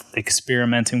 myself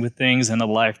experimenting with things and a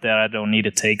life that I don't need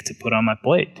to take to put on my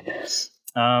plate,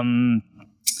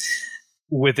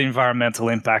 with environmental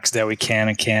impacts that we can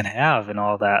and can't have and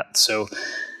all that. So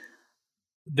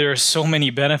there are so many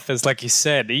benefits, like you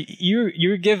said.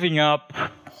 You're giving up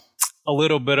a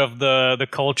little bit of the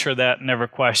culture that never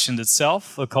questioned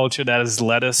itself, a culture that has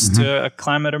led us to a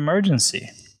climate emergency.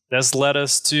 That's led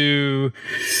us,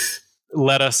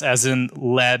 as in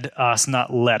led us,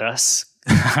 not let us.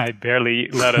 I barely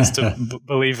let us to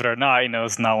believe it or not.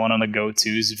 It's not one of the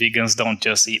go-tos. Vegans don't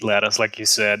just eat lettuce, like you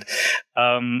said.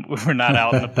 We're not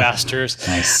out in the pastures.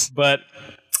 Nice. But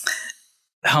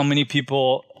how many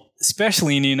people,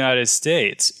 especially in the United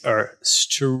States, are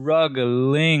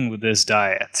struggling with this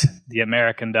diet, the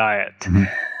American diet?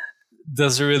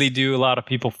 Doesn't really do a lot of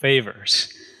people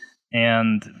favors.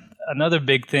 And another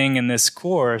big thing in this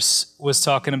course was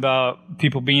talking about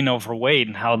people being overweight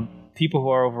and how people who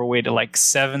are overweight are like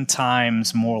 7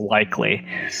 times more likely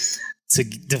to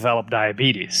develop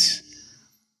diabetes.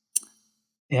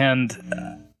 And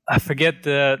I forget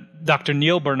Dr.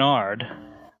 Neil Bernard,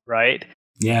 right?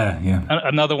 Yeah.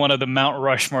 Another one of the Mount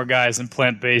Rushmore guys in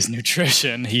plant-based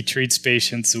nutrition. He treats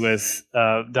patients with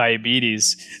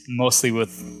diabetes, mostly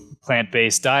with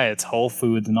plant-based diets, whole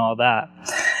foods and all that.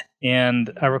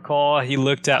 And I recall he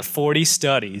looked at 40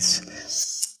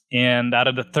 studies, and out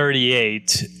of the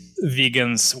 38,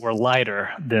 vegans were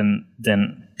lighter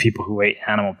than people who ate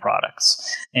animal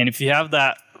products. And if you have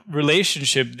that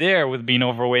relationship there with being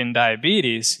overweight and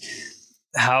diabetes,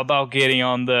 how about getting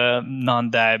on the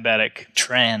non-diabetic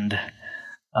trend?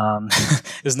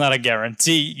 It's not a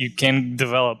guarantee. You can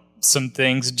develop some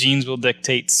things. Genes will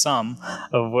dictate some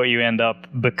of what you end up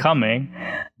becoming.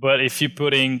 But if you're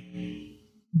putting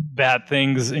bad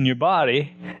things in your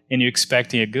body and you're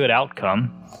expecting a good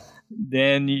outcome,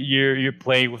 then you're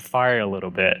playing with fire a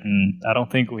little bit. And I don't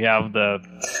think we have the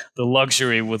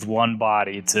luxury with one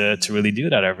body to really do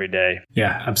that every day.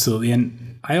 Yeah, absolutely.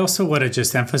 And I also want to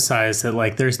just emphasize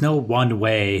that there's no one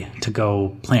way to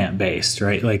go plant-based,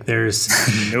 right? There's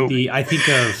Nope. I think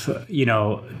of,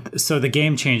 so The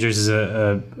Game Changers is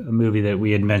a movie that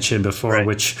we had mentioned before, right,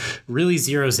 which really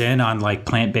zeroes in on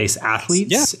plant-based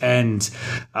athletes, and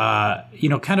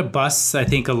kind of busts, I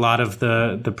think, a lot of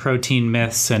the protein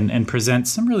myths and presents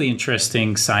some really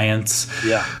interesting science.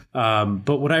 Yeah.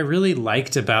 But what I really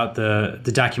liked about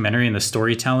the documentary and the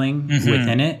storytelling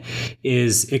within it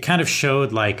is it kind of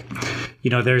showed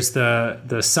there's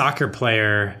the soccer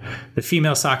player, the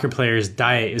female soccer player's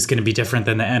diet is going to be different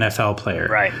than the NFL player.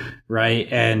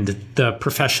 Right. And the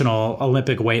professional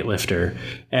Olympic weightlifter.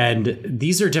 And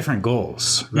these are different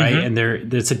goals, right? And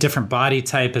it's a different body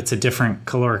type. It's a different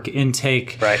caloric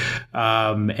intake. Right.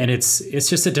 And it's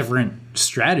just a different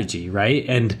strategy, right?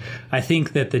 And I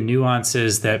think that the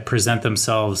nuances that present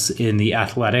themselves in the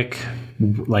athletic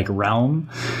realm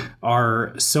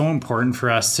are so important for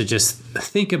us to just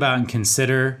think about and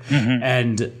consider.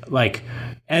 And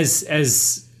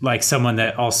as someone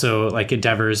that also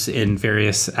endeavors in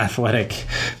various athletic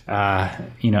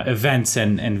events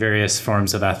and various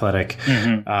forms of athletic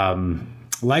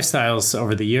lifestyles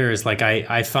over the years,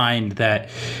 I find that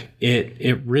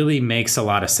it really makes a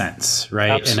lot of sense,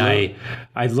 right? Absolutely. And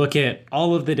I look at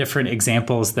all of the different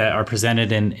examples that are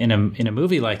presented in a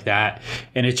movie like that,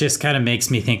 and it just kind of makes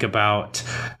me think about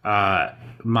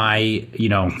my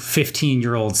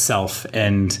 15-year-old self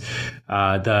and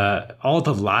all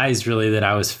the lies really that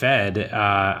I was fed.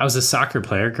 I was a soccer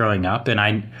player growing up, and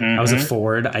I was a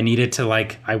forward. I needed to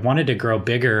I wanted to grow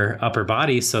bigger upper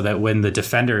body so that when the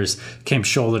defenders came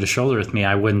shoulder to shoulder with me,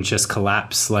 I wouldn't just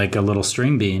collapse like a little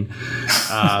string bean.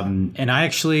 And I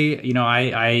actually,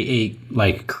 I ate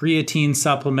creatine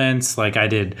supplements, I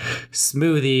did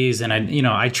smoothies, and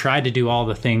I tried to do all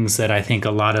the things that I think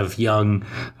a lot of young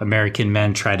American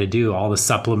men try to do, all the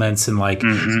supplements and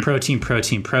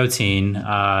protein,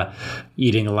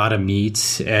 eating a lot of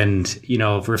meat, and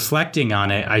reflecting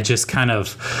on it, I just kind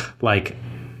of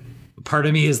part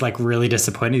of me is really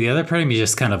disappointed. The other part of me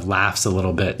just kind of laughs a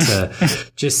little bit to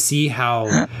just see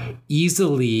how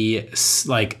easily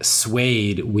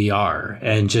swayed we are,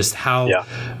 and just how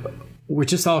we're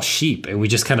just all sheep, and we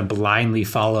just kind of blindly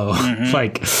follow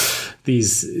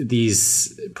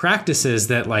these practices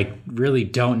that really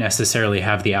don't necessarily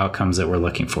have the outcomes that we're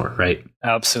looking for, right?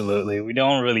 Absolutely. We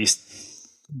don't really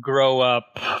grow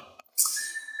up,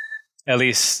 at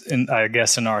least in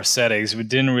our settings, we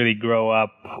didn't really grow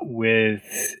up with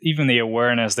even the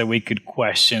awareness that we could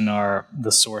question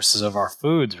the sources of our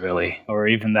foods, really, or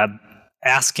even that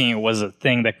asking it was a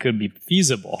thing that could be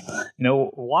feasible.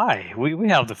 Why? We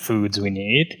have the foods we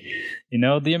need.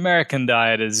 The American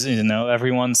diet is,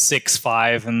 everyone's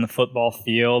 6'5" in the football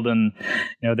field, and,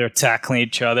 they're tackling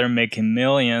each other, making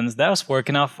millions. That was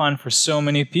working out fine for so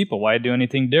many people. Why do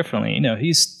anything differently?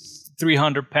 He's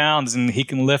 300 pounds and he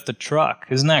can lift a truck.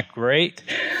 Isn't that great?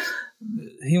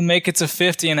 He'll make it to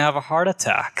 50 and have a heart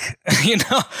attack.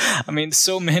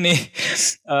 So many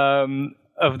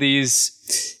of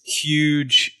these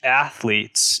huge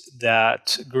athletes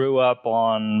that grew up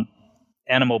on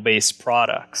animal-based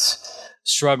products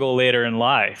struggle later in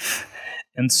life.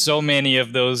 And so many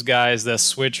of those guys that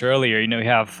switch earlier, you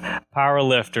have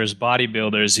powerlifters,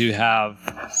 bodybuilders who have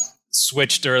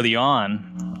switched early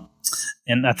on.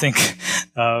 And I think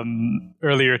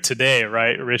earlier today,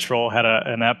 right, Rich Roll had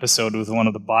an episode with one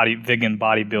of the vegan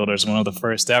bodybuilders, one of the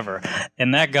first ever.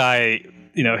 And that guy,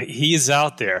 he's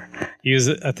out there. He was,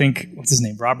 I think, what's his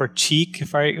name? Robert Cheek,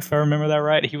 if I remember that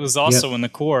right. He was also in the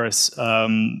course,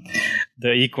 the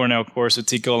Equornell course with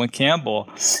T. Colin Campbell.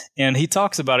 And he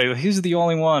talks about it. He's the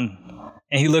only one.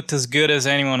 And he looked as good as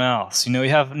anyone else. You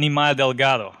have Nimai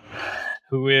Delgado,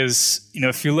 who is,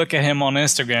 if you look at him on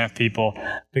Instagram, people,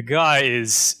 the guy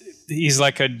he's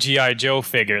like a G.I. Joe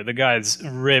figure. The guy's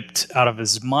ripped out of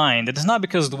his mind. And it's not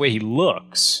because of the way he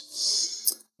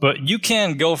looks, but you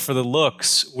can go for the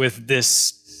looks with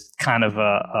this kind of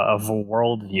a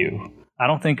worldview. I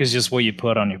don't think it's just what you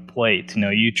put on your plate.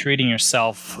 You treating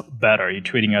yourself better, you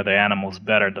treating other animals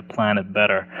better, the planet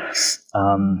better.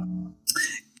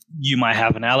 You might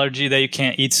have an allergy that you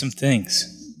can't eat some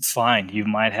things. Fine. You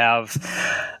might have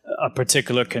a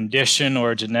particular condition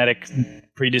or a genetic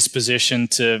predisposition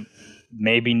to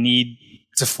maybe need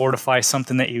to fortify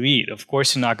something that you eat. Of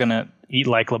course, you're not going to eat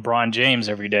like LeBron James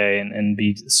every day and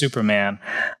be Superman.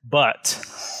 But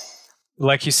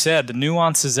like you said, the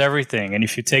nuance is everything. And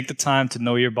if you take the time to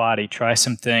know your body, try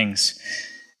some things,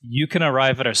 you can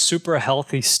arrive at a super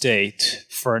healthy state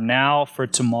for now, for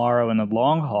tomorrow, in the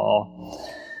long haul,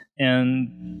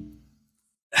 and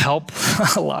help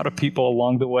a lot of people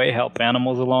along the way, help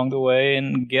animals along the way,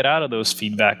 and get out of those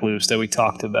feedback loops that we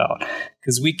talked about.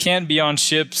 Because we can't be on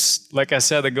ships, like I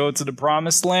said, that go to the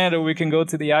promised land, or we can go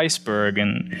to the iceberg.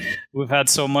 And we've had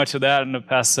so much of that in the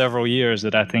past several years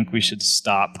that I think we should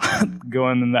stop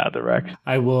going in that direction.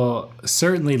 I will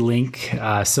certainly link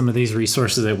some of these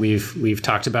resources that we've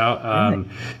talked about.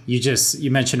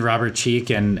 You mentioned Robert Cheek,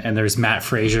 and there's Matt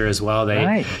Frazier as well.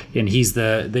 And he's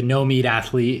the no meat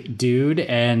athlete dude.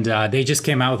 And they just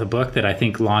came out with a book that I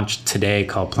think launched today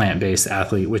called Plant-Based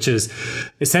Athlete, which is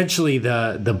essentially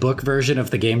the book version of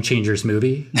the Game Changers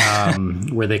movie,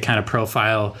 where they kind of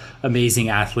profile amazing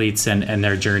athletes and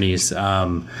their journeys.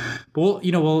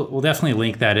 We'll definitely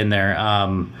link that in there.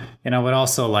 And I would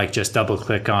also just double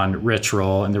click on Rich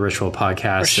Roll and the Rich Roll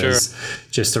podcast as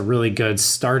just a really good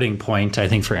starting point, I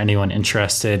think, for anyone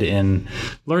interested in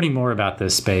learning more about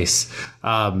this space.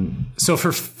 So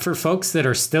for folks that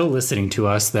are still listening to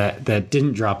us that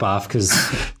didn't drop off because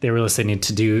they were listening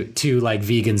to two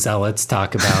vegan zealots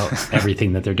talk about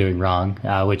everything that they're doing wrong,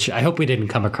 which I hope we didn't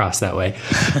come across that way.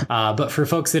 But for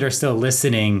folks that are still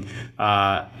listening,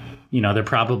 they're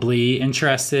probably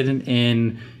interested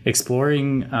in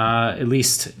exploring, at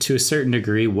least to a certain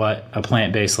degree, what a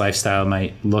plant-based lifestyle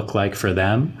might look like for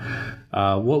them.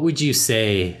 What would you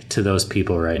say to those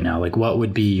people right now? What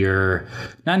would be your,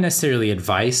 not necessarily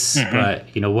advice, but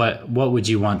what would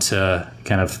you want to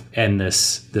kind of end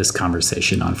this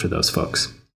conversation on for those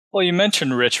folks? Well, you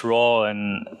mentioned Rich Roll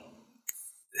and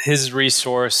his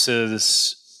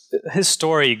resources. His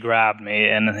story grabbed me,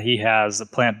 and he has a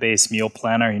plant-based meal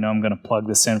planner. I'm going to plug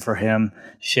this in for him.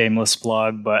 Shameless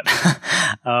plug, but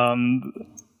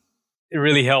it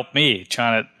really helped me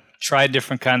trying to try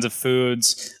different kinds of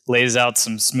foods, lays out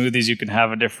some smoothies you can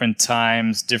have at different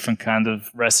times, different kinds of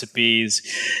recipes,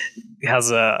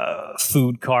 has a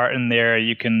food cart in there.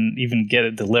 You can even get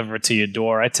it delivered to your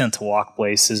door. I tend to walk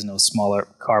places, no smaller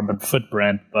carbon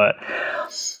footprint, but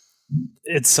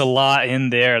it's a lot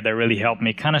in there that really helped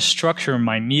me kind of structure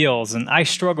my meals. And I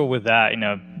struggle with that,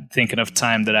 thinking of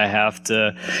time that I have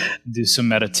to do some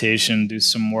meditation, do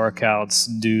some workouts,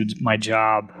 do my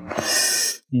job,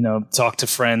 talk to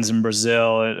friends in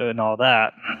Brazil and all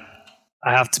that.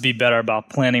 I have to be better about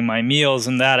planning my meals,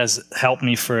 and that has helped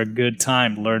me for a good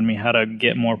time, learned me how to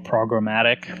get more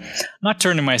programmatic. Not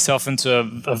turning myself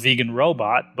into a vegan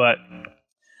robot, but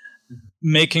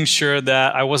making sure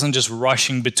that I wasn't just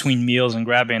rushing between meals and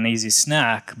grabbing an easy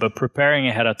snack, but preparing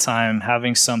ahead of time,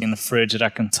 having something in the fridge that I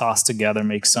can toss together,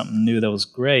 make something new that was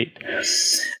great.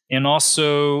 And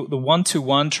also the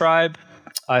 1-to-1 tribe,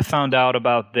 I found out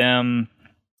about them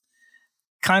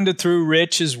kind of through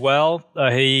Rich as well.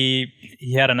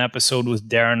 He had an episode with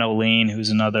Darren O'Lean, who's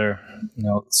another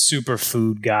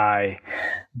superfood guy,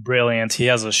 brilliant. He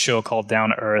has a show called Down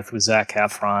to Earth with Zac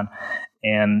Efron,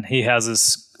 and he has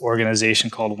this organization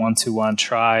called 121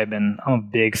 Tribe, and I'm a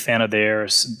big fan of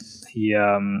theirs.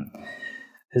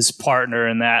 His partner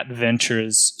in that venture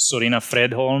is Sorina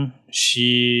Fredholm.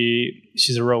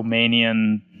 She's a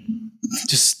Romanian,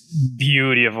 just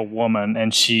beauty of a woman,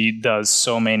 and she does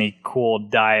so many cool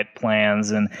diet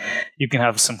plans, and you can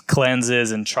have some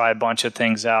cleanses and try a bunch of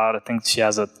things out. I think she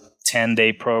has a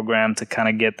 10-day program to kind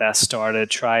of get that started.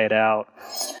 Try it out.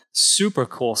 Super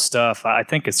cool stuff. I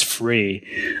think it's free.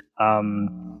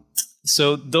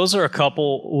 So those are a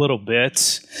couple little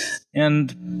bits,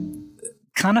 and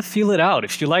kind of feel it out.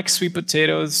 If you like sweet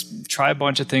potatoes, try a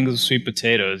bunch of things with sweet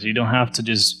potatoes. You don't have to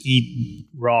just eat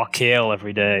raw kale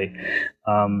every day.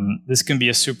 This can be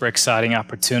a super exciting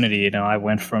opportunity. I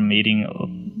went from eating,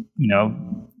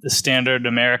 the standard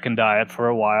American diet for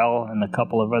a while and a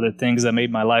couple of other things that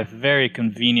made my life very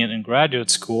convenient in graduate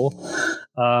school,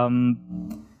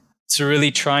 to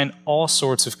really trying all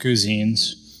sorts of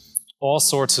cuisines, all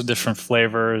sorts of different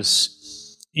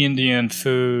flavors, Indian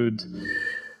food,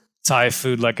 Thai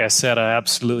food, like I said, I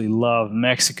absolutely love.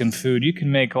 Mexican food, you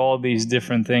can make all these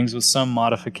different things with some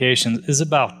modifications. It's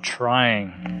about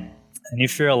trying. And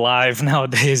if you're alive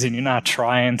nowadays and you're not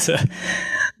trying to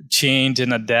change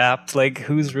and adapt, like,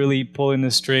 who's really pulling the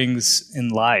strings in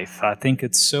life? I think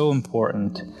it's so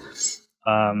important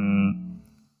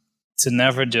to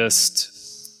never just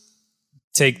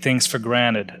take things for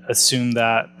granted. Assume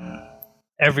that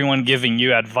everyone giving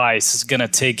you advice is going to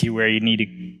take you where you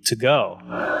need to go.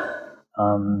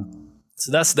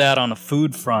 So that's that on a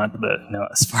food front. But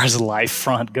as far as a life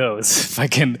front goes, if I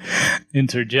can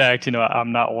interject,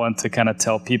 I'm not one to kind of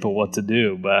tell people what to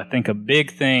do. But I think a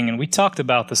big thing, and we talked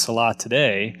about this a lot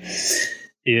today,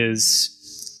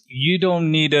 is you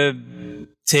don't need to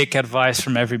take advice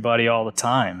from everybody all the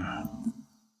time.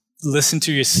 Listen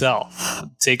to yourself.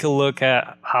 Take a look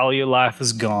at how your life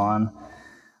has gone,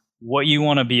 what you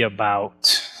want to be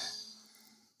about.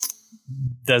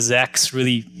 Does X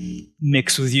really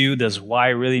mix with you? Does Y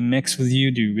really mix with you?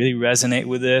 Do you really resonate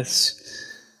with this?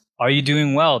 Are you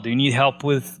doing well? Do you need help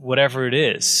with whatever it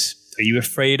is? Are you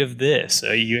afraid of this?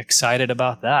 Are you excited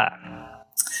about that?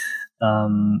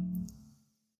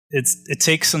 It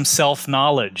takes some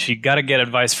self-knowledge. You got to get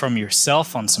advice from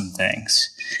yourself on some things,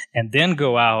 and then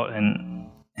go out and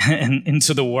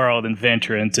into the world and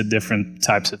venture into different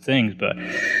types of things. But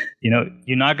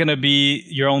you're not going to be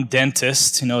your own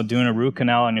dentist, doing a root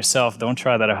canal on yourself. Don't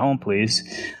try that at home, please,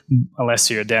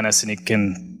 unless you're a dentist and you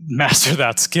can master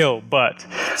that skill. But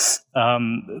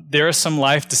there are some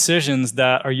life decisions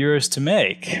that are yours to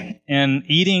make, and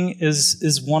eating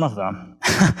is one of them.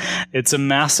 It's a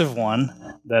massive one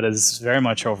that is very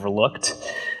much overlooked,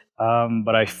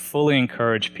 but I fully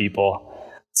encourage people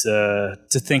to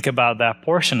think about that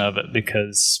portion of it,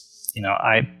 because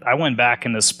I went back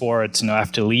into sports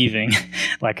after leaving,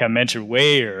 like I mentioned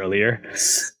way earlier,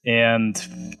 and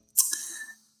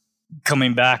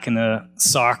coming back into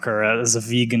soccer as a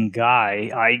vegan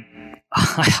guy,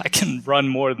 I can run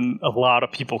more than a lot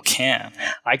of people can.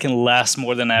 I can last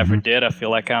more than I ever did. I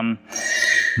feel like I'm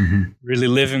really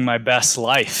living my best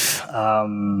life,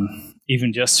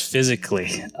 even just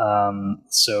physically.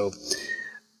 So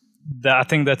I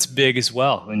think that's big as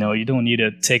well. You don't need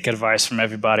to take advice from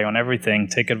everybody on everything.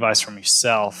 Take advice from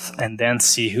yourself, and then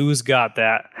see who's got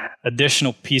that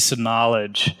additional piece of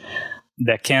knowledge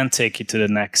that can take you to the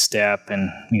next step. And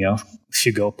if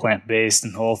you go plant-based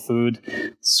and whole food,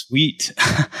 sweet.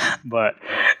 But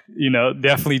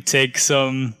definitely take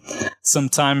some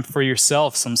time for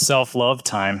yourself, some self-love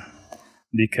time,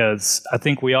 because I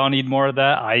think we all need more of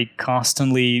that. I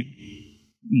constantly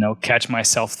catch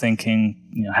myself thinking,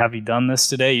 have you done this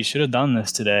today? You should have done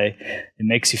this today. It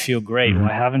makes you feel great.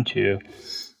 Why haven't you?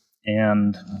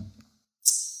 And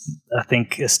I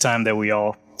think it's time that we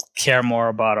all care more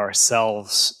about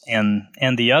ourselves and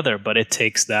the other, but it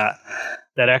takes that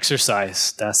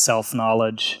exercise, that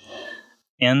self-knowledge,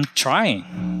 and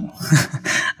trying.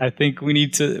 I think we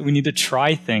need to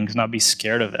try things, not be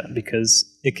scared of it, because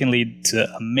it can lead to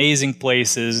amazing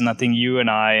places. And I think you and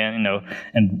I,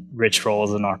 and Rich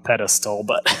rolls in our pedestal,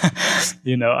 but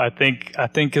I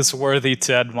think it's worthy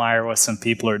to admire what some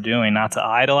people are doing, not to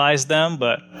idolize them,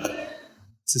 but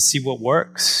to see what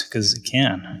works, because it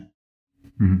can.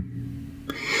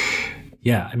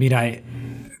 Yeah, I mean,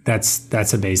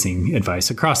 that's amazing advice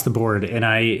across the board. And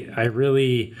I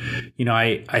really,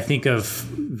 I think of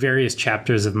various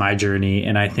chapters of my journey,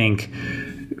 and I think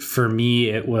for me,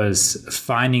 it was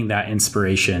finding that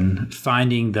inspiration,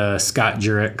 finding the Scott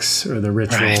Jureks or the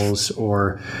Rituals,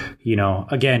 or,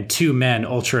 again, 2 men,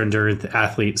 ultra endurance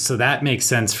athletes. So that makes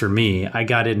sense for me. I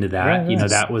got into that.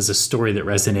 That was a story that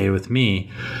resonated with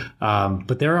me.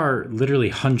 But there are literally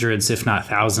hundreds, if not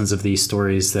thousands, of these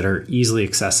stories that are easily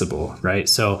accessible, right?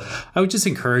 So I would just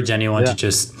encourage anyone to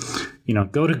just,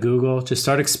 go to Google, just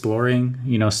start exploring,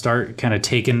 start kind of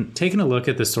taking a look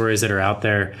at the stories that are out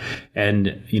there,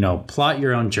 and, plot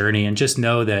your own journey, and just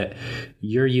know that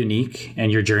you're unique and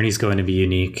your journey is going to be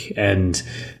unique. And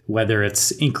whether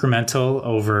it's incremental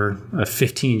over a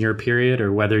 15-year period,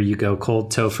 or whether you go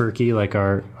cold tofurkey like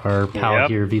our pal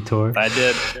here, Vitor, I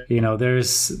did.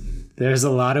 There's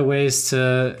a lot of ways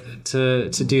to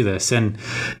do this. And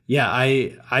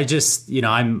I just,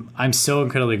 I'm so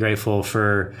incredibly grateful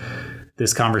for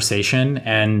this conversation,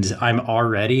 and I'm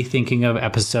already thinking of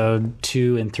episode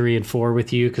 2 and 3 and 4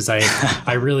 with you, because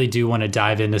I really do want to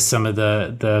dive into some of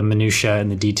the minutia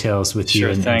and the details with you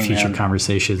in future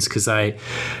conversations, because I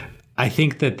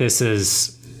think that this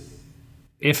is,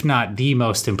 if not the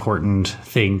most important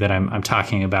thing that I'm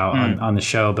talking about on the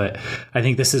show, but I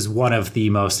think this is one of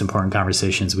the most important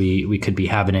conversations we could be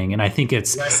having. And I think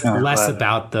it's less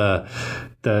about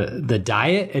the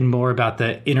diet and more about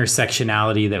the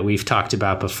intersectionality that we've talked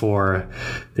about before,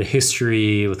 the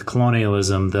history with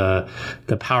colonialism, the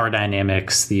power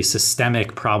dynamics, the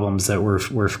systemic problems that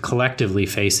we're collectively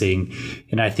facing.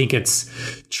 And I think it's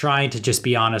trying to just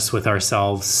be honest with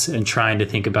ourselves and trying to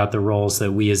think about the roles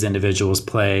that we as individuals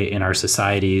play in our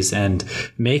societies, and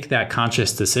make that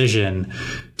conscious decision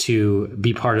to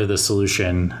be part of the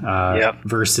solution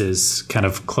versus kind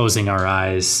of closing our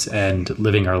eyes and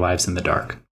living our lives in the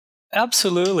dark.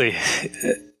 Absolutely.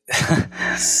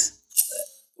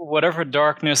 Whatever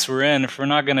darkness we're in, if we're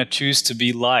not going to choose to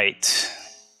be light,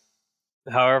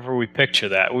 however we picture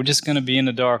that, we're just going to be in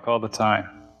the dark all the time.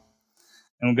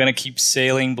 And we're going to keep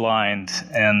sailing blind.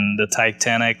 And the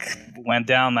Titanic went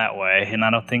down that way. And I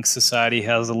don't think society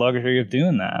has the luxury of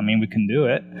doing that. I mean, we can do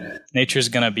it. Nature's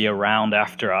going to be around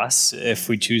after us if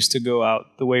we choose to go out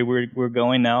the way we're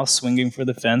going now, swinging for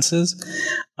the fences.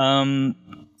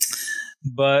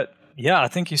 But yeah, I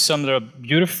think you summed it up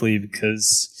beautifully,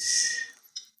 because,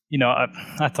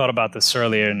 I thought about this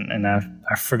earlier, and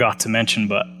I forgot to mention,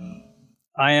 but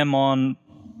I am on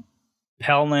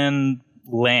Pelman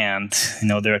land.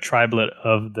 They're a tribelet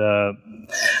of the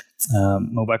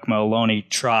Mobekma Ohlone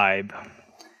tribe.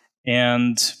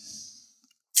 And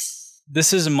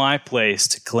this isn't my place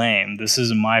to claim. This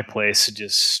isn't my place to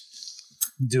just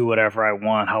do whatever I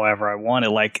want, however I want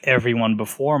it, like everyone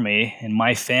before me in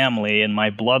my family and my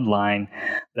bloodline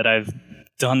that I've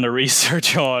done the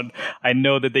research on. I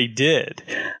know that they did.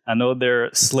 I know there are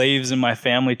slaves in my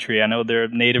family tree. I know there are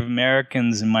Native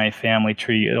Americans in my family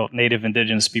tree, Native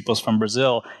indigenous peoples from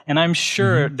Brazil. And I'm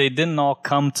sure they didn't all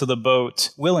come to the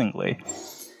boat willingly.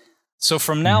 So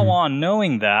from now on,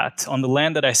 knowing that on the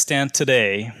land that I stand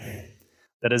today,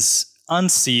 that is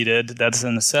unceded, that's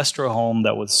an ancestral home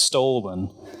that was stolen,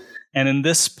 and in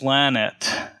this planet,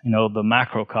 the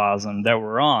macrocosm that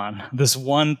we're on, this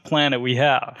one planet we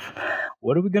have,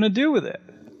 what are we going to do with it?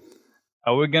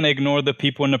 Are we going to ignore the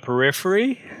people in the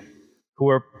periphery who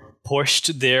are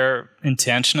pushed there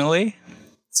intentionally,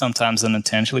 sometimes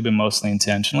unintentionally, but mostly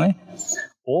intentionally?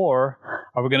 Or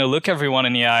are we going to look everyone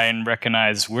in the eye and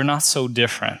recognize we're not so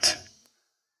different?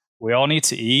 We all need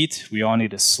to eat. We all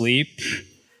need to sleep.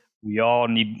 We all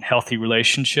need healthy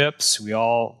relationships. We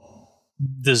all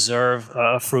deserve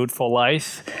a fruitful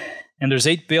life. And there's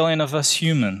 8 billion of us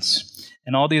humans.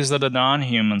 And all these other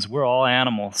non-humans, we're all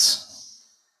animals.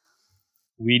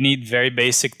 We need very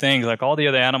basic things. Like all the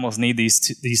other animals need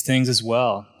these things as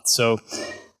well. So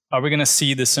are we going to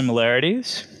see the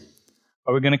similarities?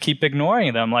 Are we going to keep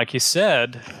ignoring them, like you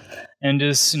said, and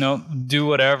just, do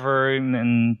whatever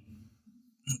and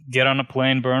get on a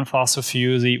plane, burn fossil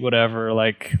fuels, eat whatever,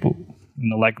 like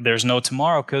there's no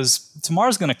tomorrow, because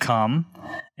tomorrow's going to come,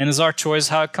 and it's our choice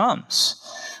how it comes.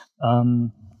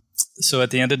 So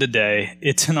at the end of the day,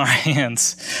 it's in our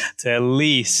hands to at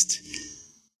least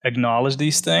acknowledge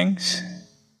these things,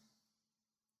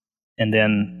 and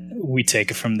then we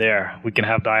take it from there. We can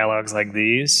have dialogues like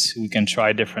these. We can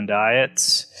try different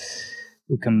diets.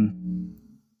 We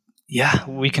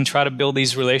can try to build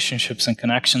these relationships and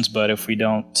connections, but if we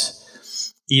don't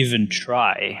even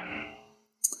try,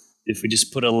 if we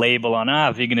just put a label on,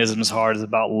 veganism is hard, it's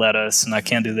about lettuce, and I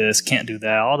can't do this, can't do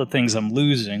that, all the things I'm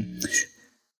losing.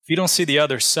 If you don't see the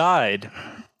other side,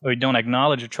 or you don't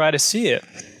acknowledge or try to see it,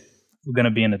 we're going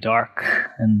to be in the dark,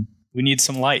 and we need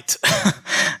some light.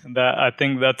 And I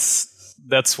think that's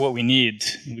that's what we need.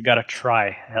 We got to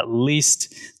try at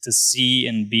least to see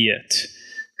and be it,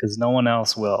 because no one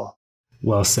else will.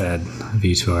 Well said,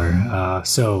 Vitor.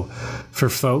 So for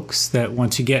folks that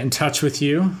want to get in touch with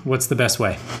you, what's the best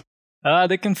way?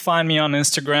 They can find me on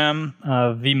Instagram,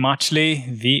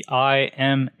 Vimachli,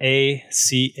 Vimachli.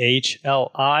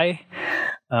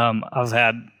 I've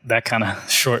had that kind of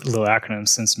short little acronym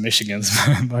since Michigan's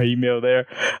my email there.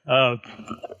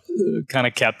 Kind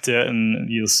of kept it, and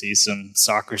you'll see some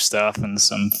soccer stuff and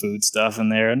some food stuff in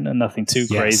there, and nothing too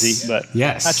crazy. But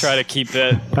I try to keep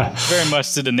it very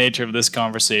much to the nature of this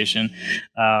conversation.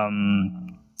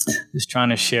 Just trying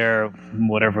to share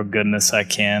whatever goodness I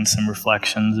can, some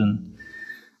reflections, and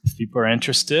if people are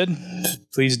interested,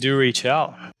 please do reach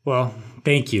out. Well,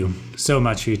 thank you so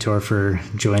much, Vitor, for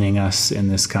joining us in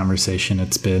this conversation.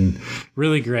 It's been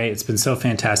really great. It's been so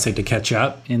fantastic to catch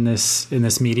up in this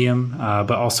medium,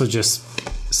 but also just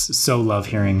so love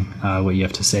hearing what you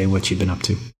have to say, what you've been up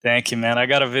to. Thank you, man. I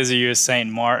got to visit you at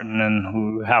St. Martin,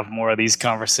 and we'll have more of these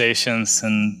conversations,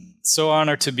 and so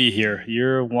honored to be here.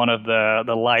 You're one of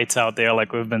the lights out there,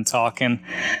 like we've been talking.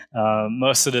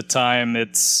 Most of the time,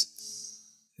 it's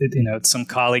some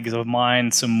colleagues of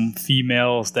mine, some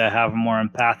females that have a more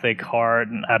empathic heart,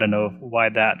 and I don't know why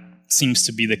that seems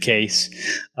to be the case.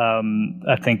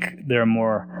 I think there are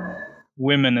more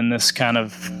women in this kind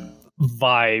of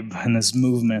vibe, in this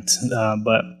movement,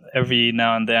 but every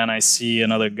now and then I see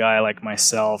another guy like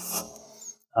myself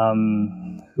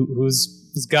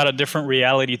who's got a different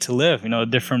reality to live, a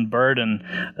different burden,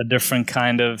 a different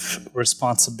kind of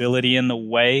responsibility in the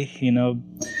way,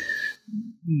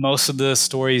 Most of the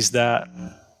stories that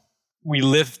we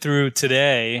live through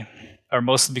today are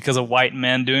mostly because of white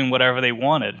men doing whatever they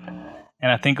wanted.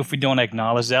 And I think if we don't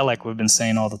acknowledge that, like we've been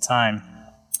saying all the time,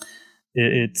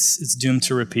 it's doomed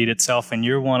to repeat itself. And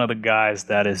you're one of the guys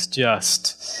that is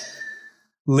just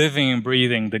living and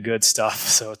breathing the good stuff.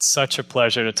 So it's such a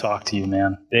pleasure to talk to you,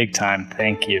 man. Big time.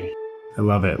 Thank you. I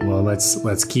love it. Well,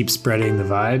 let's keep spreading the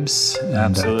vibes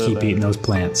and keep eating those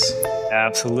plants.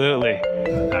 Absolutely.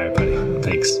 All right, buddy.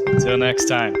 Thanks. Until next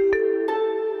time.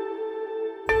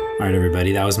 All right,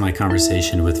 everybody. That was my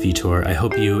conversation with Vitor. I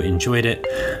hope you enjoyed it.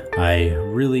 I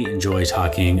really enjoy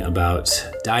talking about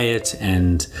diet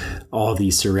and all the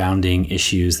surrounding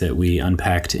issues that we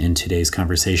unpacked in today's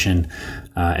conversation.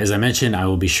 As I mentioned, I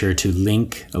will be sure to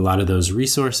link a lot of those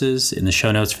resources in the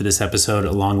show notes for this episode,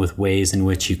 along with ways in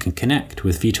which you can connect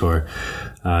with Vitor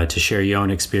to share your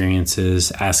own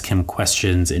experiences, ask him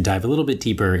questions, and dive a little bit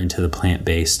deeper into the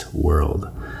plant-based world.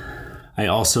 I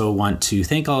also want to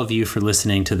thank all of you for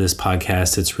listening to this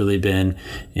podcast. It's really been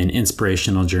an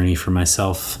inspirational journey for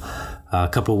myself. A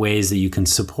couple ways that you can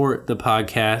support the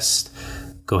podcast.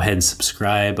 Go ahead and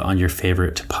subscribe on your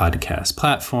favorite podcast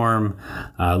platform.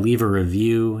 Leave a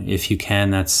review if you can.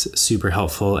 That's super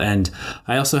helpful. And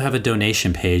I also have a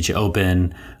donation page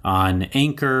open on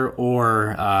Anchor,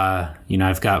 or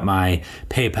I've got my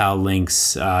PayPal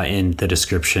links in the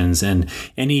descriptions, and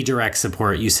any direct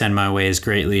support you send my way is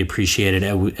greatly appreciated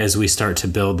as we start to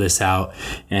build this out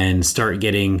and start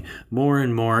getting more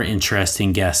and more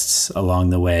interesting guests along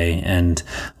the way. And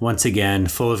once again,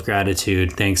 full of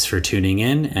gratitude. Thanks for tuning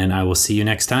in, and I will see you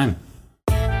next time.